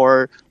cities,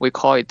 or we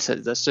call it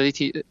the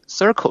city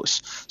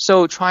circles.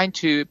 So trying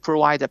to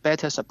provide a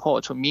better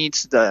support to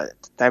meet the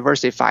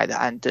diversified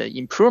and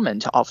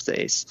improvement of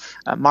this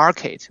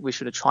market, we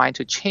should try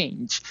to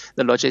change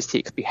the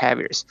logistic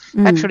behaviors.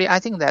 Actually, I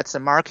think that the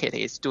market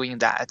is doing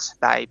that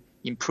by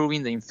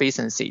improving the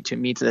efficiency to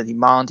meet the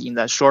demand in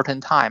the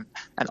shortened time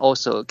and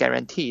also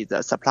guarantee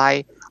the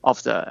supply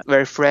of the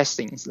very fresh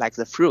things like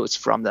the fruits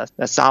from the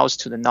south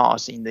to the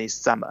north in this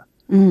summer.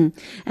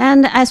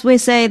 And as we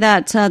say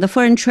that the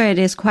foreign trade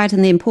is quite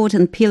an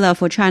important pillar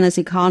for China's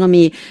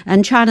economy,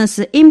 and China's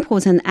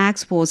imports and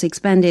exports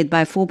expanded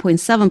by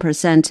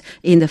 4.7%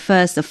 in the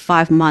first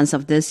 5 months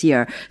of this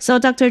year. So,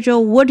 Dr.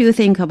 Zhou, what do you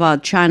think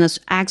about China's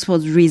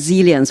export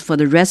resilience for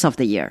the rest of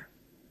the year?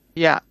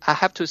 Yeah, I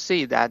have to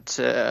say that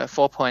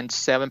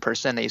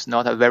 4.7% is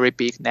not a very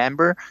big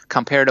number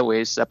compared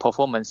with the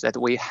performance that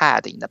we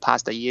had in the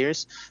past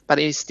years, but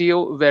it's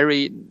still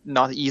very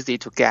not easy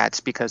to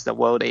get because the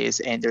world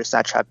is under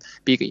such a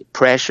big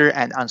pressure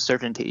and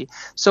uncertainty.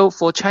 So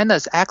for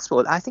China's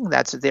export, I think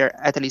that there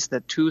are at least the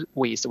two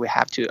ways we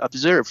have to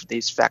observe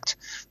this fact.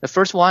 The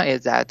first one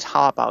is that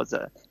how about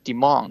the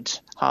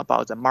demand? How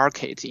about the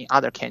market in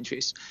other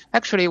countries?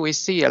 Actually, we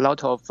see a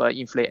lot of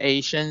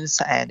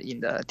inflations and in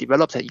the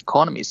developed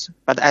economies,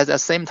 but at the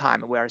same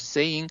time, we are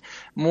seeing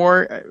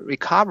more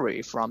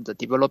recovery from the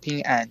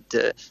developing and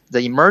the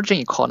emerging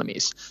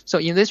economies. So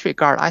in this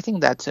regard, I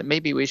think that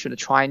maybe we should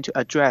try to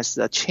address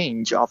the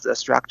change of the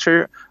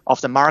structure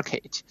of the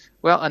market.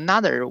 Well,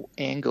 another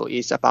angle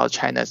is about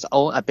China's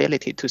own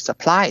ability to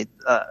supply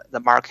the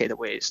market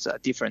with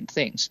different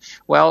things.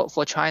 Well,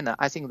 for China,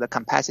 I think the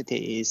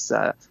capacity is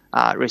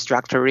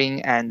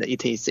restructuring and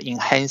it is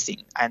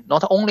enhancing, and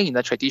not only in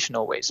the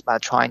traditional ways,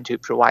 but trying to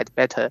provide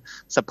better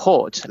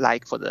support,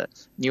 like for the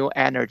new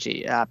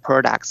energy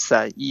products,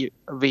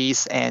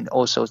 EVs, and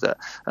also the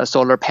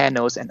solar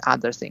panels and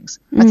other things.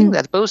 I think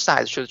that both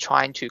sides should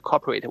try to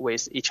cooperate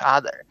with each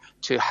other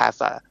to have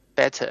a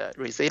better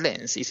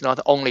resilience. It's not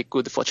only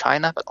good for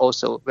China, but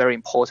also very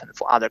important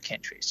for other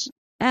countries.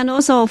 And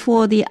also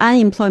for the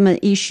unemployment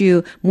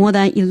issue, more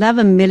than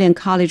 11 million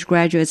college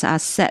graduates are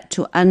set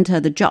to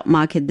enter the job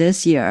market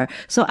this year.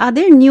 So are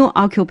there new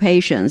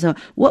occupations?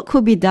 What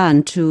could be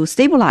done to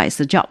stabilize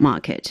the job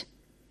market?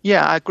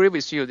 Yeah, I agree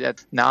with you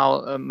that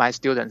now my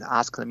students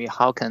ask me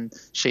how can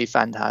she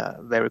find a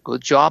very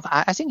good job.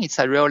 I think it's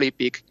a really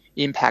big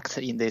impact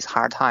in this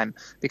hard time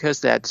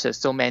because that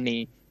so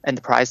many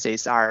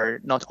enterprises are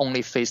not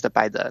only faced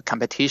by the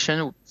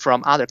competition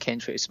from other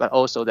countries, but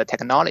also the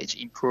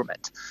technology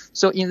improvement.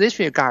 So in this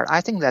regard, I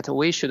think that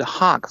we should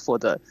hug for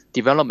the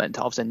development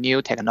of the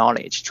new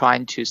technology,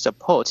 trying to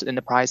support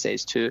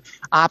enterprises to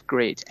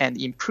upgrade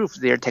and improve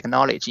their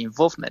technology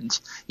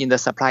involvement in the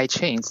supply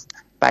chains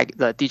by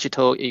the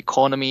digital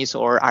economies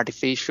or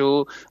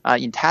artificial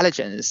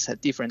intelligence,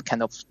 different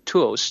kind of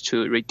tools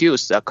to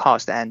reduce the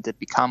cost and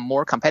become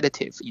more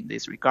competitive in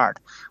this regard.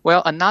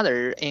 Well,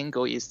 another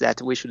angle is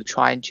that we should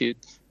try to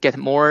get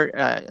more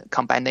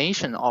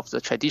combination of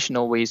the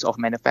traditional ways of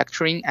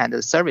manufacturing and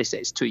the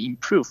services to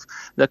improve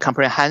the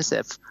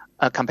comprehensive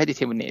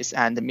competitiveness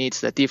and meet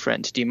the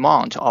different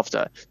demand of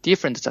the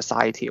different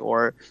society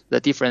or the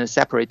different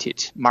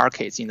separated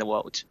markets in the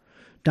world.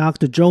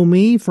 Dr. Zhou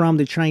Mi from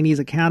the Chinese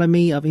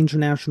Academy of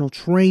International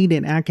Trade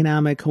and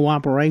Economic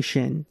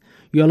Cooperation.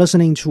 You're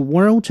listening to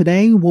World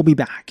Today. We'll be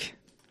back.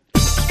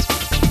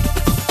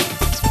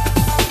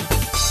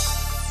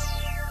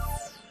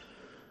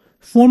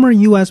 Former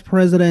U.S.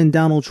 President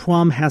Donald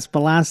Trump has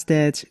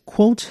blasted,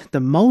 quote, the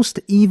most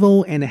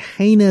evil and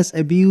heinous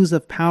abuse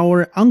of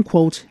power,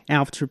 unquote,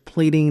 after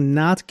pleading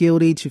not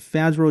guilty to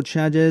federal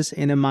charges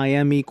in a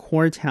Miami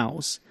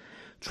courthouse.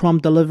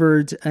 Trump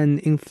delivered an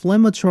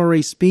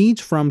inflammatory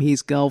speech from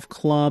his golf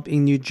club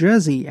in New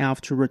Jersey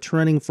after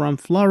returning from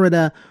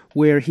Florida,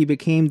 where he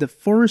became the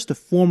first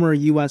former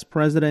U.S.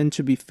 president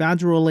to be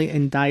federally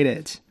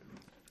indicted.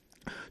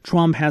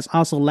 Trump has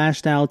also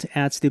lashed out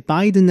at the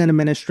Biden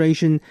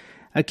administration,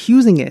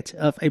 accusing it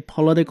of a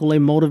politically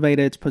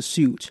motivated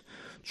pursuit.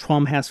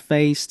 Trump has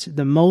faced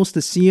the most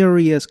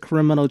serious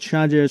criminal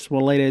charges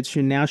related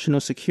to national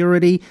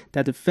security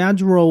that the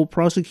federal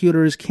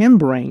prosecutors can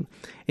bring,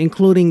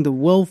 including the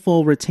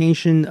willful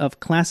retention of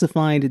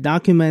classified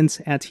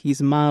documents at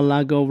his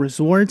Mar-a-Lago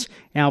resort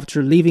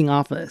after leaving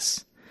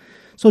office.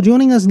 So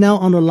joining us now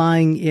on the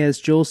line is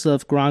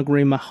Joseph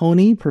Gregory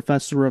Mahoney,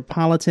 professor of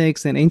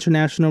politics and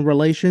international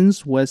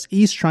relations with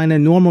East China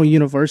Normal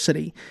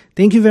University.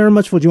 Thank you very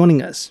much for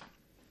joining us.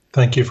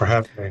 Thank you for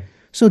having me.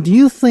 So do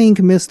you think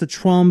Mr.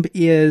 Trump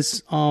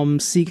is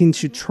seeking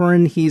to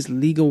turn his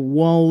legal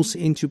woes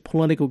into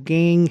political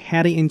gain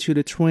heading into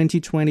the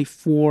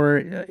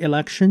 2024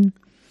 election?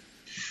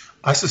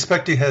 I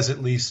suspect he has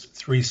at least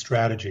three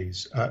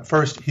strategies.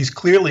 First, he's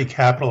clearly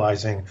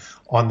capitalizing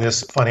on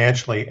this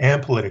financially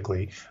and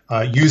politically,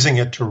 using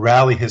it to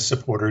rally his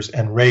supporters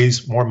and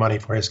raise more money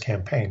for his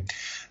campaign.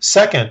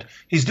 Second,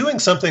 he's doing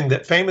something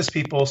that famous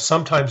people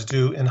sometimes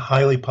do in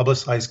highly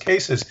publicized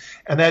cases,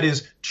 and that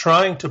is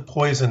trying to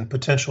poison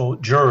potential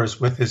jurors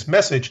with his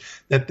message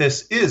that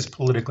this is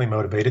politically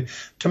motivated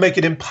to make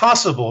it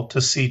impossible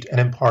to seat an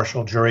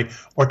impartial jury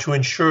or to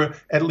ensure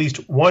at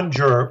least one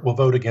juror will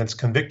vote against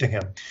convicting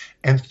him.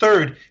 And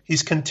third,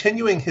 he's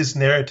continuing his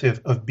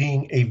narrative of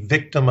being a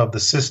victim of the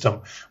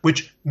system,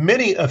 which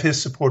many of his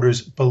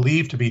supporters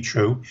believe to be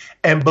true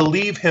and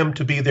believe him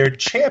to be their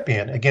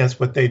champion against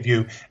what they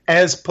view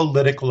as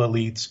political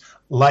elites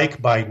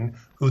like Biden,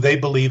 who they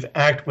believe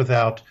act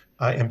without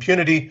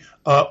impunity,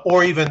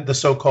 or even the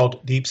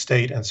so-called deep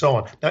state and so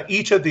on. Now,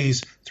 each of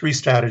these three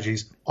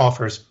strategies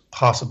offers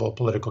possible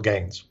political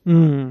gains.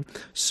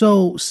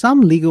 So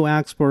some legal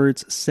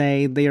experts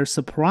say they are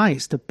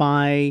surprised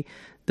by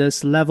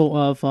this level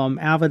of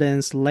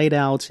evidence laid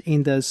out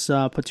in this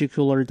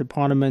particular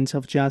Department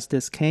of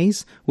Justice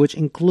case, which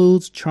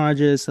includes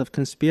charges of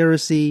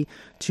conspiracy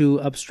to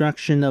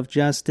obstruction of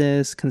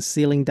justice,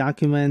 concealing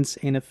documents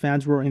in a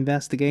federal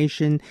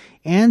investigation,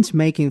 and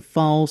making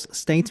false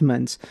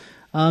statements.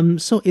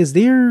 So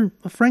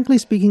frankly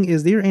speaking,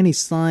 is there any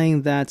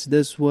sign that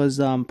this was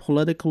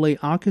politically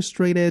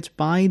orchestrated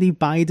by the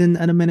Biden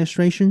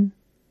administration?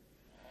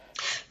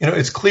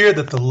 It's clear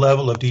that the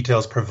level of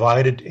details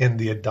provided in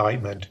the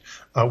indictment,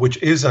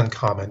 which is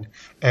uncommon,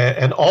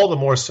 and all the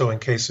more so in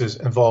cases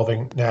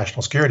involving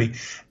national security,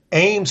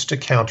 aims to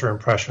counter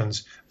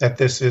impressions that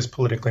this is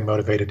politically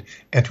motivated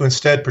and to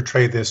instead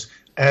portray this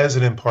as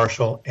an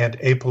impartial and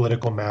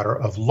apolitical matter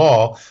of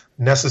law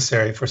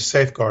necessary for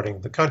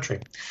safeguarding the country.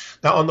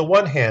 Now, on the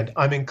one hand,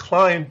 I'm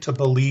inclined to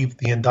believe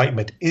the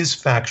indictment is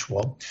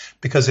factual,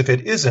 because if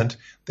it isn't,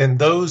 then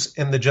those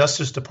in the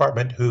Justice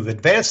Department who've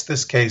advanced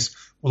this case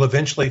will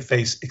eventually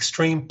face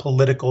extreme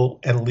political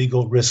and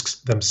legal risks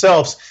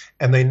themselves,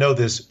 and they know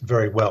this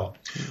very well.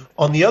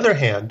 On the other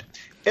hand,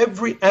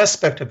 every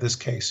aspect of this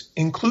case,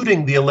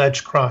 including the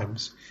alleged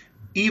crimes,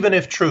 even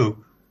if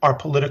true, are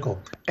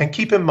political. And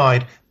keep in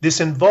mind,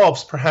 this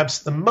involves perhaps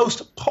the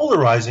most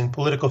polarizing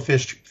political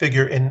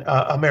figure in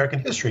American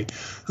history,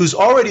 who's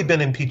already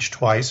been impeached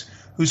twice,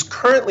 who's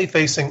currently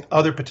facing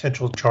other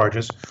potential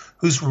charges,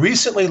 who's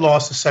recently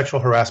lost a sexual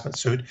harassment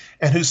suit,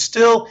 and who's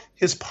still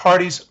his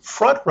party's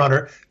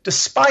frontrunner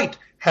despite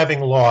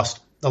having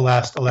lost the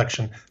last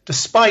election,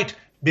 despite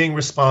being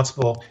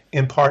responsible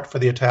in part for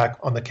the attack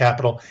on the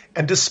Capitol,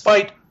 and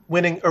despite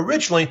winning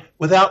originally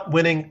without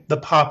winning the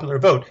popular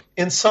vote.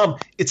 In sum,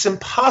 it's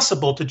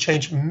impossible to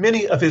change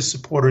many of his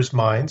supporters'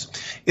 minds.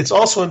 It's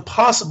also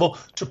impossible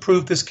to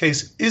prove this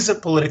case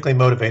isn't politically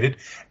motivated.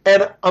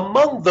 And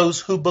among those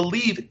who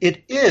believe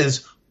it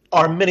is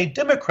are many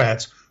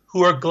Democrats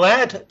who are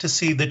glad to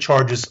see the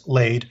charges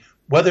laid,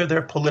 whether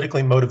they're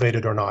politically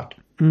motivated or not.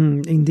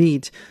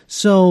 Indeed.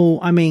 So,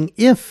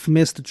 if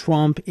Mr.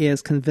 Trump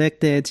is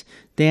convicted,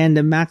 then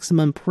the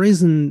maximum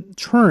prison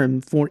term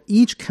for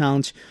each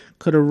count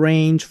could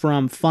range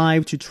from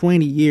 5 to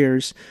 20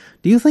 years.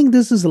 Do you think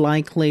this is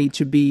likely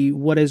to be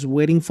what is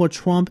waiting for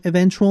Trump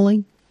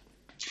eventually?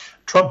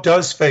 Trump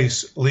does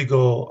face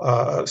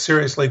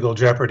serious legal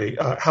jeopardy.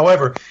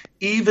 However,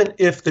 even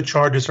if the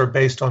charges are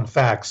based on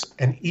facts,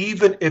 and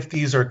even if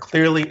these are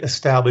clearly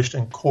established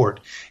in court,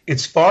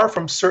 it's far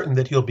from certain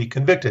that he'll be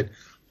convicted.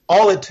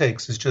 all it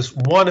takes is just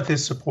one of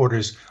his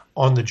supporters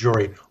on the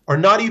jury, or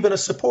not even a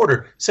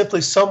supporter,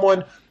 simply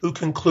someone who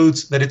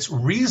concludes that it's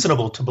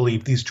reasonable to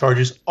believe these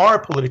charges are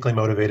politically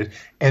motivated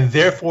and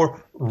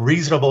therefore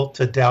reasonable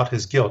to doubt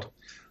his guilt.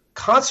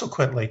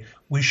 Consequently,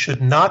 we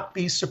should not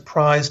be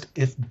surprised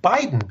if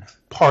Biden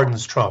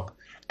pardons Trump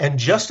and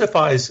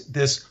justifies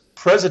this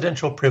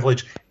presidential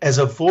privilege as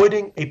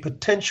avoiding a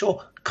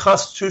potential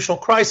constitutional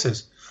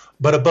crisis,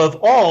 but above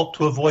all,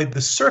 to avoid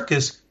the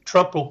circus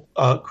Trump will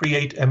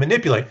create and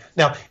manipulate.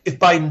 Now, if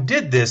Biden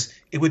did this,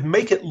 it would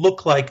make it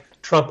look like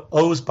Trump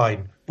owes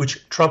Biden,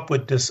 which Trump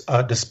would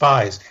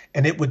despise,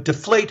 and it would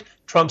deflate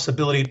Trump's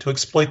ability to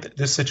exploit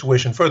this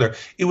situation further.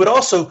 It would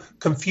also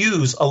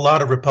confuse a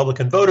lot of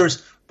Republican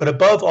voters, but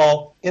above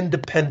all,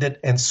 independent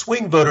and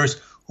swing voters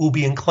who will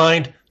be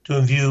inclined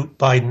to view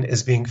Biden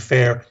as being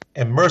fair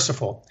and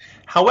merciful.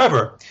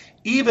 However,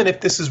 even if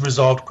this is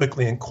resolved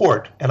quickly in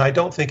court, and I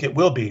don't think it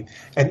will be,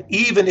 and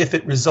even if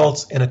it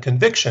results in a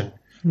conviction,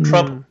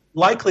 Trump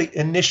likely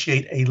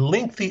initiate a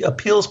lengthy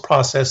appeals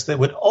process that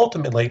would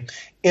ultimately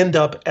end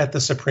up at the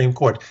Supreme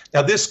Court.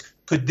 Now, this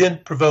could then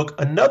provoke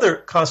another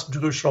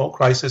constitutional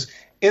crisis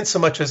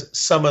insomuch as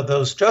some of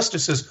those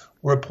justices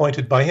were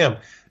appointed by him.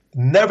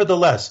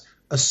 Nevertheless,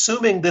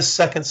 assuming this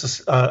second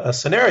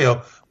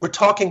scenario, we're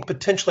talking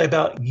potentially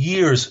about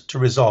years to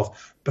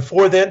resolve.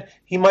 Before then,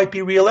 he might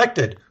be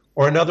reelected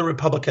or another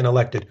Republican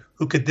elected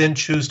who could then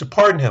choose to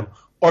pardon him.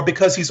 Or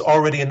because he's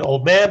already an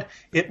old man,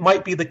 it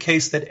might be the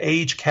case that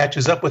age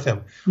catches up with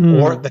him,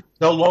 or that he's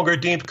no longer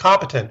deemed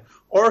competent,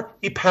 or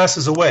he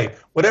passes away.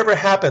 Whatever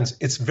happens,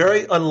 it's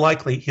very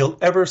unlikely he'll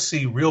ever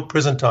see real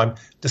prison time,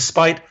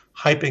 despite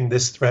hyping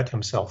this threat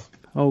himself.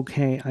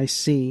 Okay, I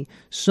see.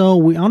 So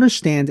we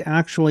understand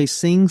actually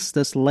since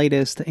this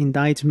latest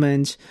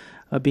indictment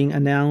being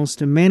announced,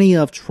 many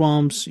of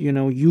Trump's,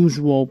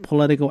 usual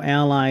political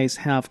allies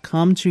have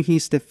come to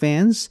his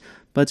defense.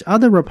 But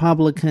other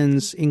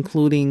Republicans,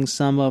 including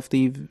some of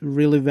the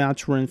really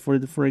veteran,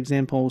 for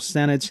example,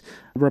 Senate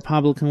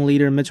Republican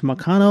leader Mitch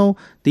McConnell,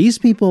 these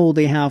people,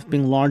 they have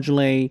been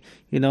largely,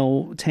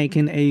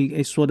 taken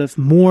a sort of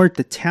more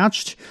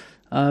detached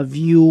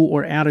view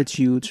or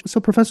attitude.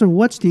 So, Professor,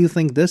 what do you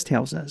think this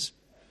tells us?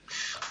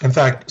 In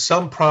fact,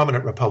 some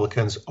prominent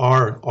Republicans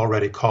are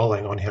already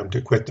calling on him to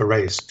quit the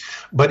race.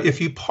 But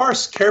if you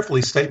parse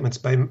carefully statements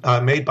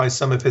made by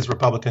some of his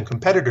Republican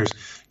competitors,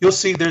 you'll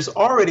see there's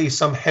already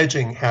some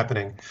hedging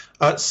happening.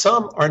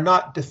 Some are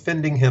not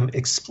defending him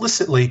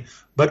explicitly,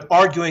 but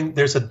arguing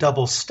there's a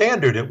double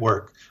standard at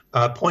work,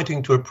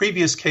 pointing to a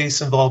previous case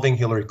involving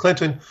Hillary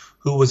Clinton,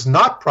 who was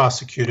not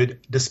prosecuted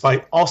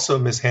despite also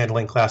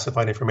mishandling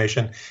classified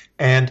information,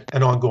 and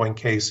an ongoing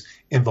case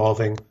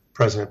involving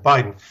President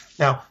Biden.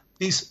 Now,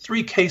 these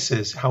three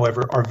cases,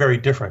 however, are very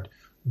different.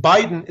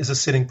 Biden is a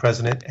sitting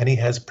president and he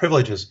has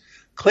privileges.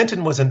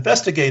 Clinton was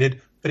investigated,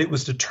 but it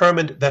was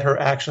determined that her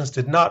actions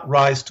did not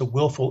rise to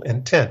willful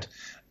intent.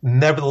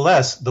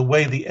 Nevertheless, the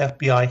way the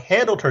FBI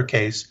handled her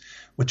case,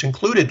 which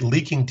included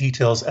leaking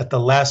details at the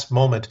last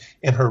moment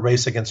in her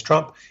race against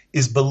Trump,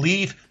 is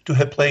believed to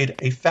have played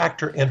a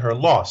factor in her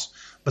loss.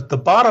 But the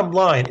bottom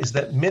line is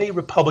that many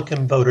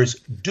Republican voters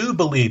do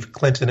believe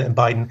Clinton and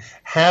Biden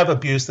have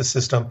abused the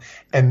system,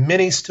 and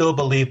many still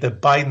believe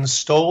that Biden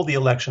stole the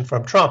election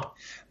from Trump,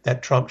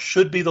 that Trump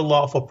should be the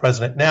lawful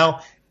president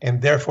now,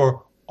 and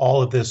therefore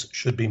all of this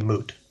should be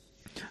moot.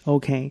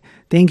 Okay.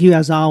 Thank you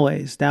as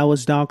always. That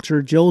was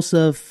Dr.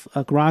 Joseph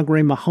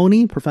Gregory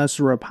Mahoney,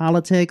 Professor of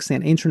Politics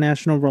and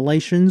International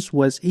Relations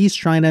with East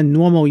China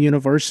Normal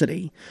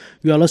University.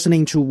 You are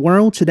listening to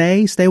World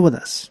Today. Stay with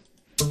us.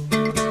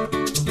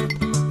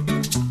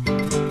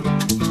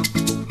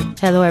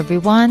 Hello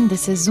everyone,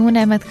 this is Zoon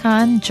Ahmed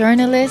Khan,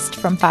 journalist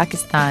from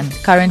Pakistan,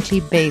 currently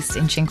based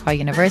in Tsinghua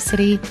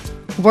University.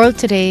 World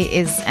Today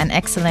is an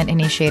excellent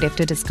initiative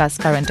to discuss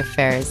current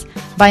affairs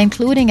by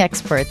including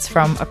experts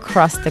from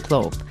across the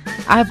globe.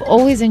 I've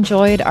always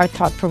enjoyed our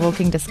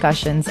thought-provoking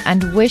discussions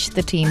and wish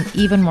the team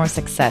even more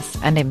success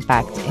and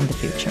impact in the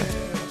future.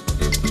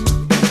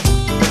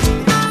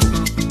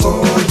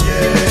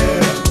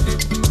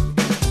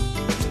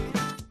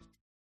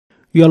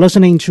 You're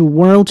listening to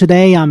World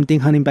Today. I'm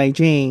Ding Han in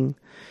Beijing.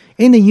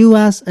 In the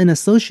U.S., an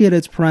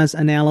Associated Press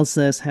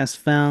analysis has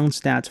found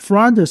that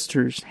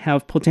fraudsters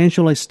have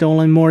potentially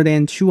stolen more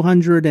than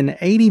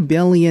 $280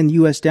 billion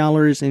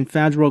in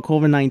federal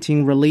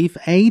COVID-19 relief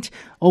aid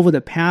over the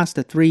past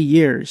 3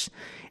 years.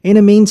 In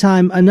the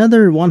meantime,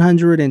 another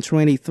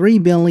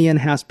 $123 billion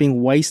has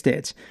been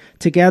wasted.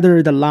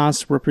 Together, the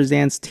loss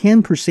represents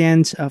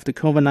 10% of the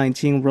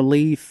COVID-19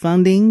 relief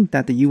funding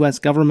that the U.S.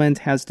 government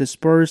has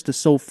disbursed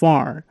so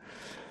far.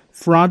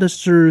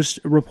 Fraudsters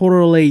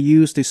reportedly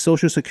used the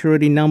Social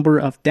Security number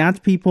of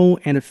dead people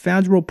and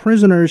federal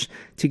prisoners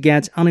to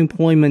get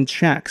unemployment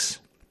checks.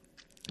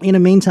 In the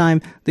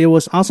meantime, there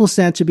was also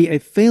said to be a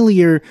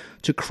failure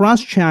to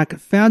cross-check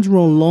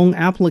federal loan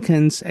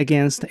applicants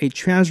against a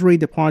Treasury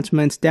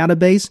Department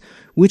database,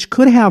 which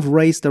could have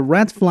raised the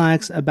red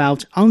flags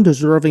about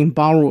undeserving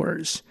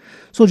borrowers.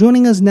 So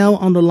joining us now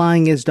on the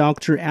line is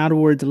Dr.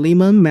 Edward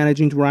Lehman,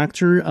 Managing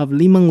Director of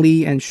Lehman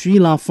Lee and Xu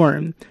Law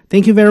Firm.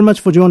 Thank you very much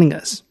for joining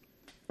us.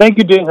 Thank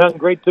you, Ding Hung.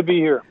 Great to be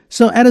here.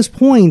 So at this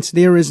point,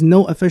 there is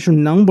no official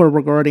number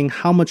regarding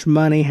how much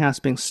money has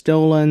been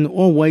stolen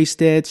or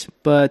wasted,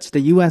 but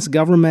the U.S.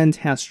 government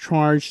has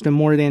charged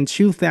more than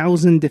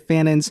 2,000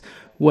 defendants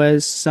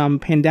with some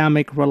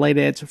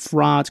pandemic-related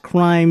fraud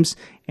crimes,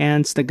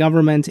 and the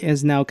government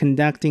is now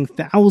conducting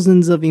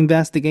thousands of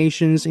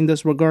investigations in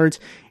this regard.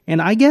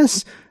 And I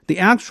guess the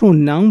actual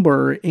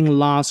number in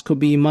loss could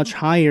be much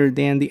higher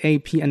than the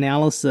AP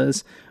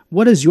analysis.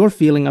 What is your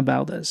feeling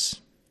about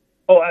this?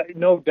 Oh,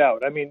 no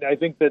doubt. I mean, I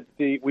think that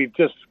we've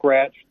just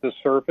scratched the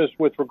surface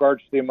with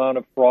regards to the amount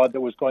of fraud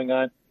that was going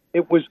on.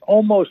 It was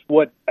almost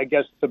what I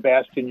guess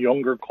Sebastian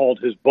Junger called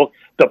his book,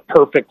 The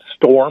Perfect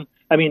Storm.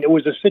 I mean, it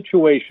was a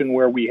situation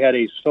where we had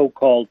a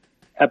so-called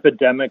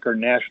epidemic or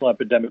national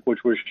epidemic,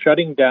 which was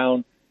shutting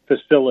down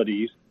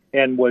facilities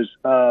and was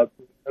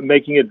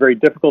making it very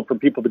difficult for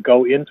people to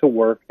go into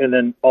work and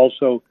then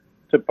also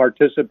to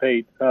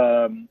participate,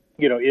 in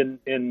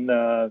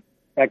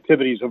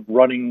activities of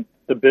running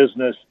the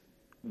businesses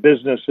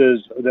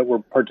that were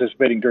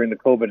participating during the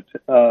COVID,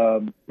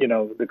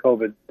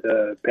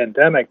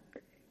 pandemic.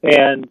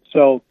 And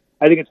so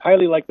I think it's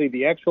highly likely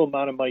the actual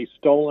amount of money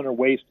stolen or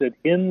wasted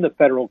in the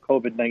federal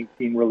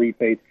COVID-19 relief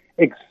aid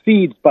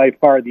exceeds by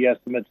far the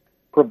estimates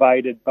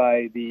provided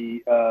by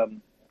the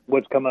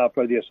what's come out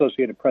by the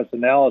Associated Press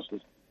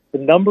analysis. The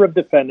number of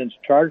defendants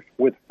charged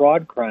with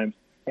fraud crimes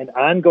and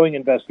ongoing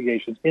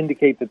investigations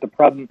indicate that the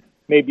problem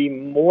may be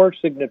more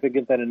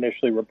significant than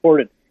initially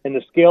reported, and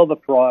the scale of the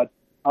fraud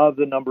of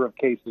the number of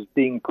cases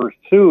being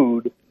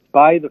pursued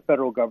by the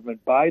federal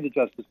government, by the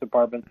Justice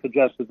Department,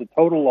 suggests that the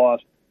total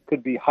loss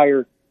could be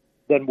higher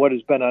than what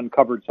has been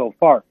uncovered so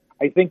far.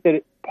 I think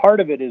that part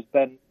of it has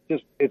been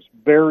just, it's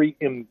very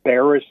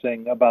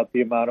embarrassing about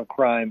the amount of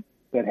crime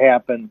that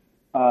happened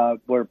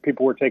where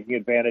people were taking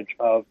advantage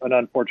of an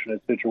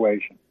unfortunate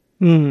situation.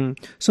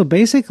 So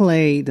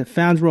basically, the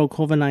federal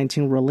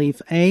COVID-19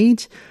 relief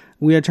aid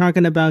we are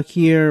talking about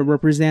here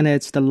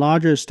represented the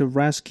largest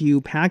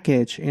rescue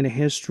package in the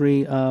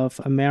history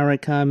of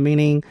America,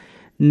 meaning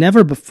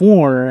never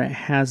before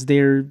has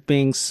there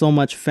been so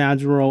much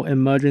federal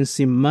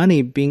emergency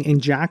money being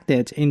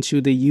injected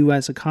into the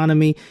U.S.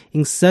 economy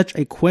in such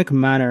a quick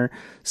manner.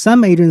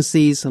 Some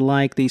agencies,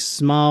 like the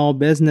Small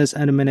Business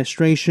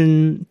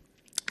Administration,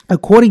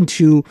 according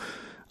to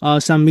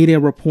some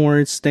media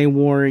reports, they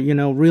were,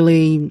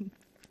 really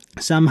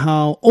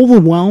somehow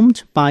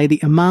overwhelmed by the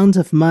amount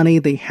of money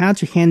they had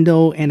to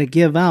handle and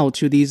give out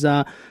to these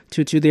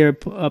to their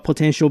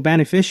potential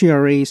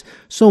beneficiaries.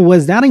 So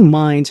with that in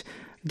mind,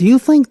 do you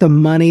think the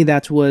money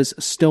that was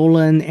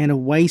stolen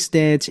and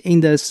wasted in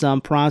this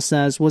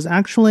process was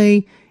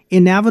actually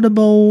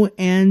inevitable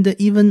and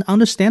even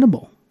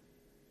understandable?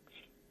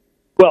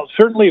 Well,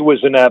 certainly it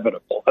was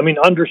inevitable. I mean,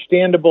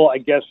 understandable, I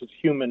guess it's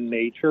human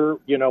nature.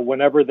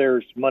 Whenever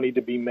there's money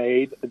to be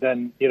made,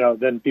 then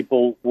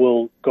people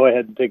will go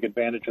ahead and take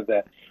advantage of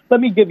that.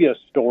 Let me give you a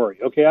story.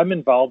 Okay, I'm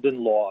involved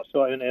in law,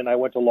 and I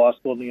went to law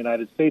school in the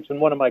United States,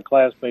 and one of my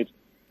classmates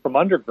from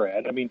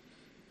undergrad,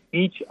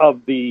 each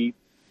of the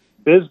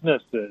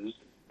businesses,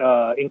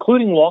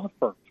 including law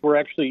firms, were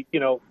actually,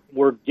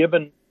 were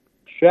given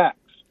checks.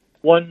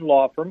 One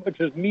law firm,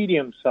 which is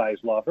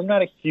medium-sized law firm,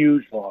 not a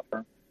huge law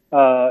firm,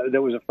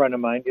 that was a friend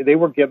of mine, they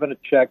were given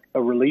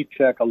a relief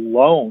check, a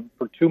loan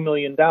for $2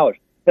 million.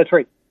 That's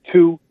right,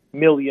 $2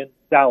 million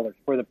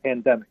for the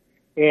pandemic.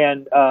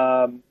 And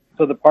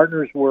so the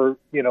partners were,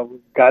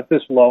 got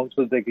this loan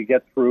so that they could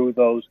get through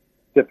those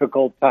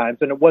difficult times.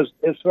 And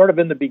it's sort of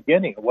in the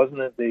beginning. It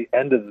wasn't at the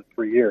end of the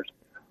 3 years.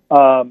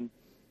 And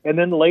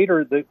then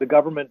later, the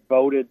government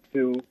voted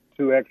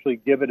to actually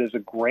give it as a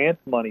grant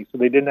money, so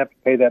they didn't have to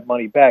pay that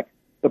money back.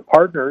 The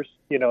partners,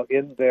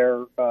 in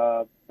their,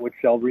 which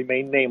shall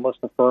remain nameless,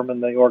 the firm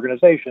and the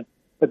organization,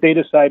 but they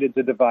decided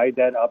to divide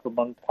that up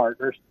among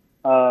partners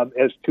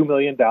as $2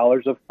 million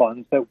of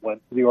funds that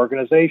went to the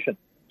organization.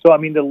 So,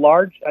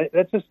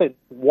 that's just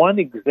one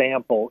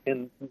example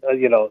in,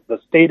 the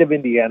state of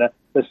Indiana,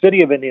 the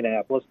city of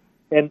Indianapolis,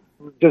 and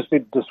just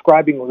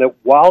describing that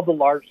while the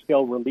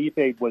large-scale relief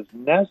aid was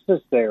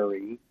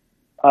necessary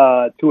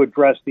to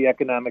address the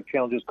economic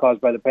challenges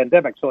caused by the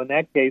pandemic. So in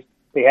that case,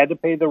 they had to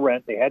pay the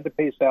rent, they had to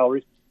pay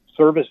salaries,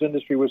 service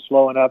industry was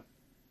slowing up,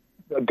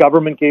 the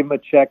government gave them a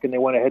check, and they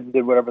went ahead and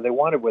did whatever they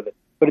wanted with it.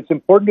 But it's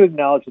important to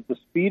acknowledge that the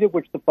speed at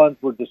which the funds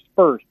were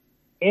dispersed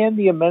and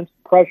the immense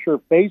pressure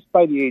faced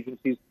by the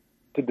agencies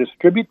to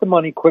distribute the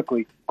money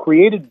quickly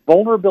created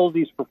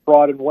vulnerabilities for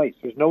fraud and waste.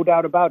 There's no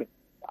doubt about it.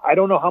 I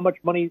don't know how much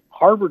money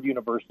Harvard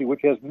University,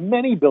 which has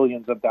many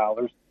billions of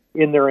dollars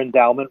in their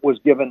endowment, was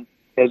given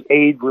as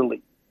aid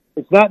relief.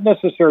 It's not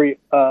necessarily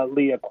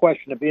a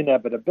question of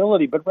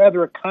inevitability, but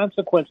rather a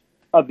consequence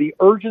of the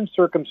urgent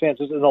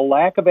circumstances and the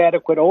lack of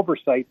adequate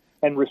oversight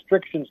and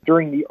restrictions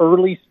during the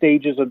early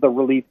stages of the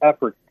relief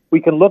effort. We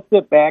can look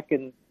back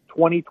in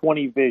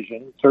 2020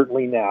 vision,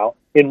 certainly now,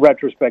 in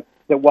retrospect,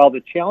 that while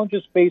the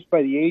challenges faced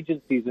by the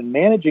agencies in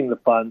managing the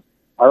funds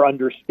are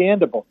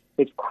understandable,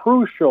 it's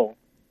crucial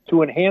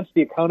to enhance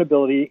the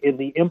accountability in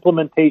the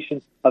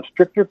implementation of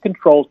stricter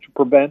controls to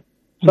prevent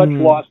such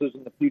losses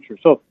in the future.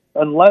 So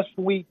unless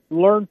we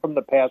learn from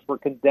the past, we're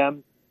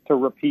condemned to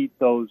repeat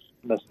those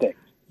mistakes.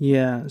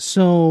 Yeah.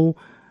 So,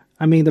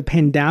 I mean, the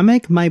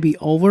pandemic might be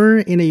over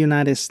in the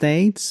United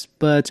States,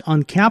 but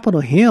on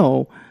Capitol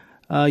Hill,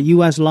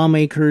 U.S.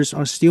 lawmakers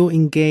are still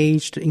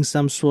engaged in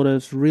some sort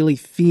of really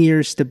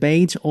fierce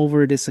debate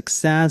over the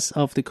success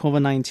of the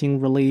COVID-19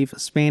 relief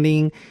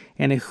spending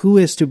and who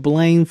is to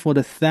blame for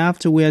the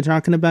theft we are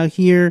talking about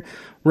here.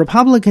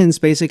 Republicans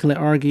basically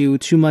argue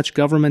too much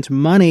government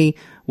money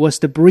was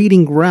the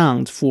breeding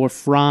ground for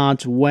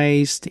fraud,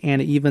 waste, and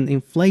even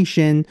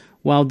inflation,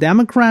 while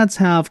Democrats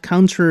have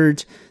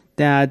countered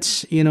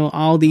that,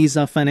 all these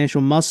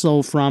financial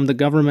muscle from the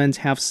government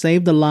have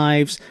saved the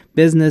lives,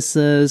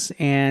 businesses,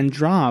 and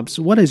jobs.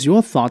 What is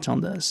your thought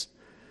on this?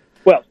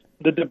 Well,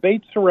 the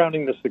debate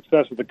surrounding the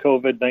success of the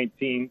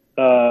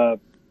COVID-19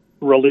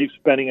 relief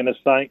spending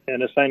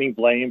and assigning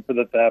blame for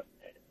the theft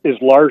is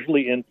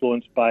largely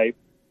influenced by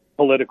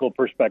political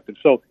perspective.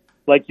 So,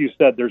 like you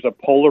said, there's a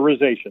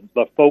polarization.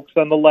 The folks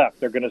on the left,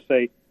 they're going to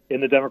say, in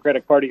the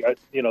Democratic Party,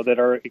 that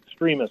are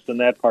extremists in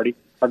that party,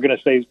 are going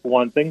to say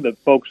one thing. The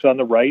folks on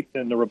the right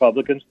and the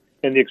Republicans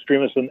and the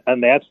extremists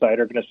on that side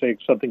are going to say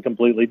something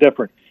completely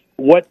different.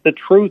 What the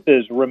truth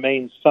is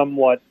remains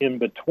somewhat in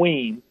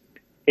between,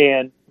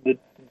 and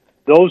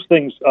those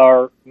things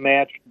are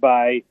matched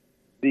by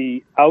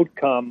the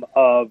outcome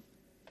of,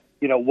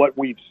 what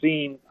we've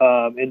seen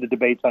in the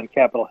debates on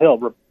Capitol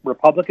Hill.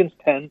 Republicans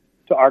tend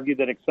to argue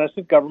that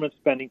excessive government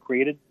spending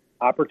created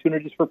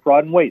opportunities for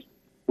fraud and waste,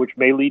 which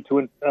may lead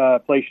to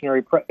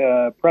inflationary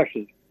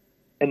pressures.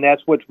 And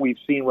that's what we've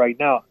seen right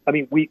now. I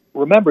mean,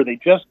 remember, they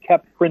just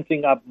kept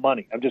printing up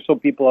money. Just so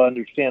people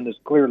understand this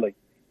clearly.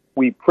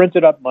 We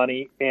printed up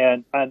money,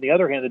 and on the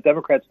other hand, the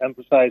Democrats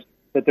emphasized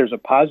that there's a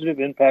positive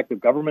impact of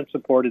government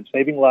support in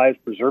saving lives,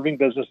 preserving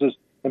businesses,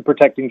 and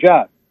protecting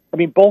jobs. I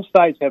mean, both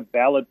sides have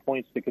valid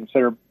points to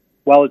consider.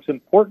 While it's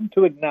important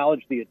to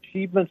acknowledge the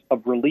achievements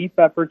of relief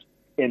efforts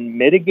in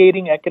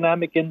mitigating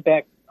economic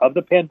impact of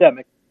the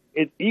pandemic,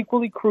 it's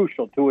equally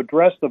crucial to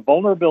address the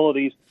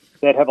vulnerabilities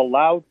that have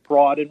allowed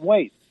fraud and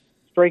waste.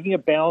 Striking a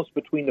balance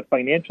between the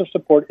financial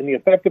support and the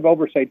effective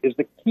oversight is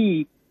the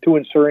key to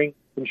ensuring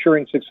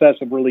success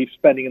of relief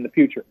spending in the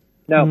future.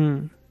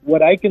 Now,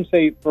 what I can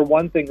say for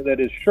one thing that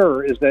is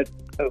sure is that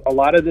a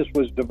lot of this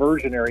was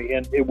diversionary,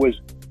 and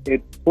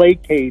it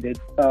placated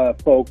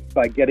folks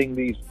by getting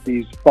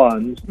these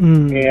funds.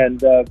 And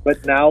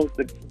but now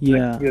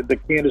the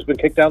can has been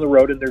kicked down the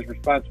road, and there's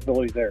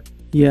responsibility there.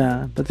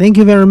 Yeah, but thank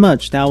you very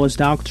much. That was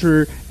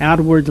Dr.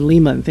 Edward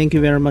Lehman. Thank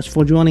you very much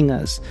for joining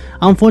us.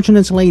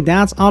 Unfortunately,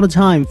 that's all the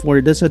time for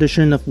this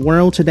edition of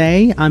World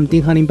Today. I'm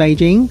Ding Han in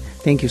Beijing.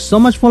 Thank you so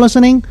much for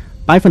listening.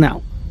 Bye for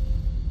now.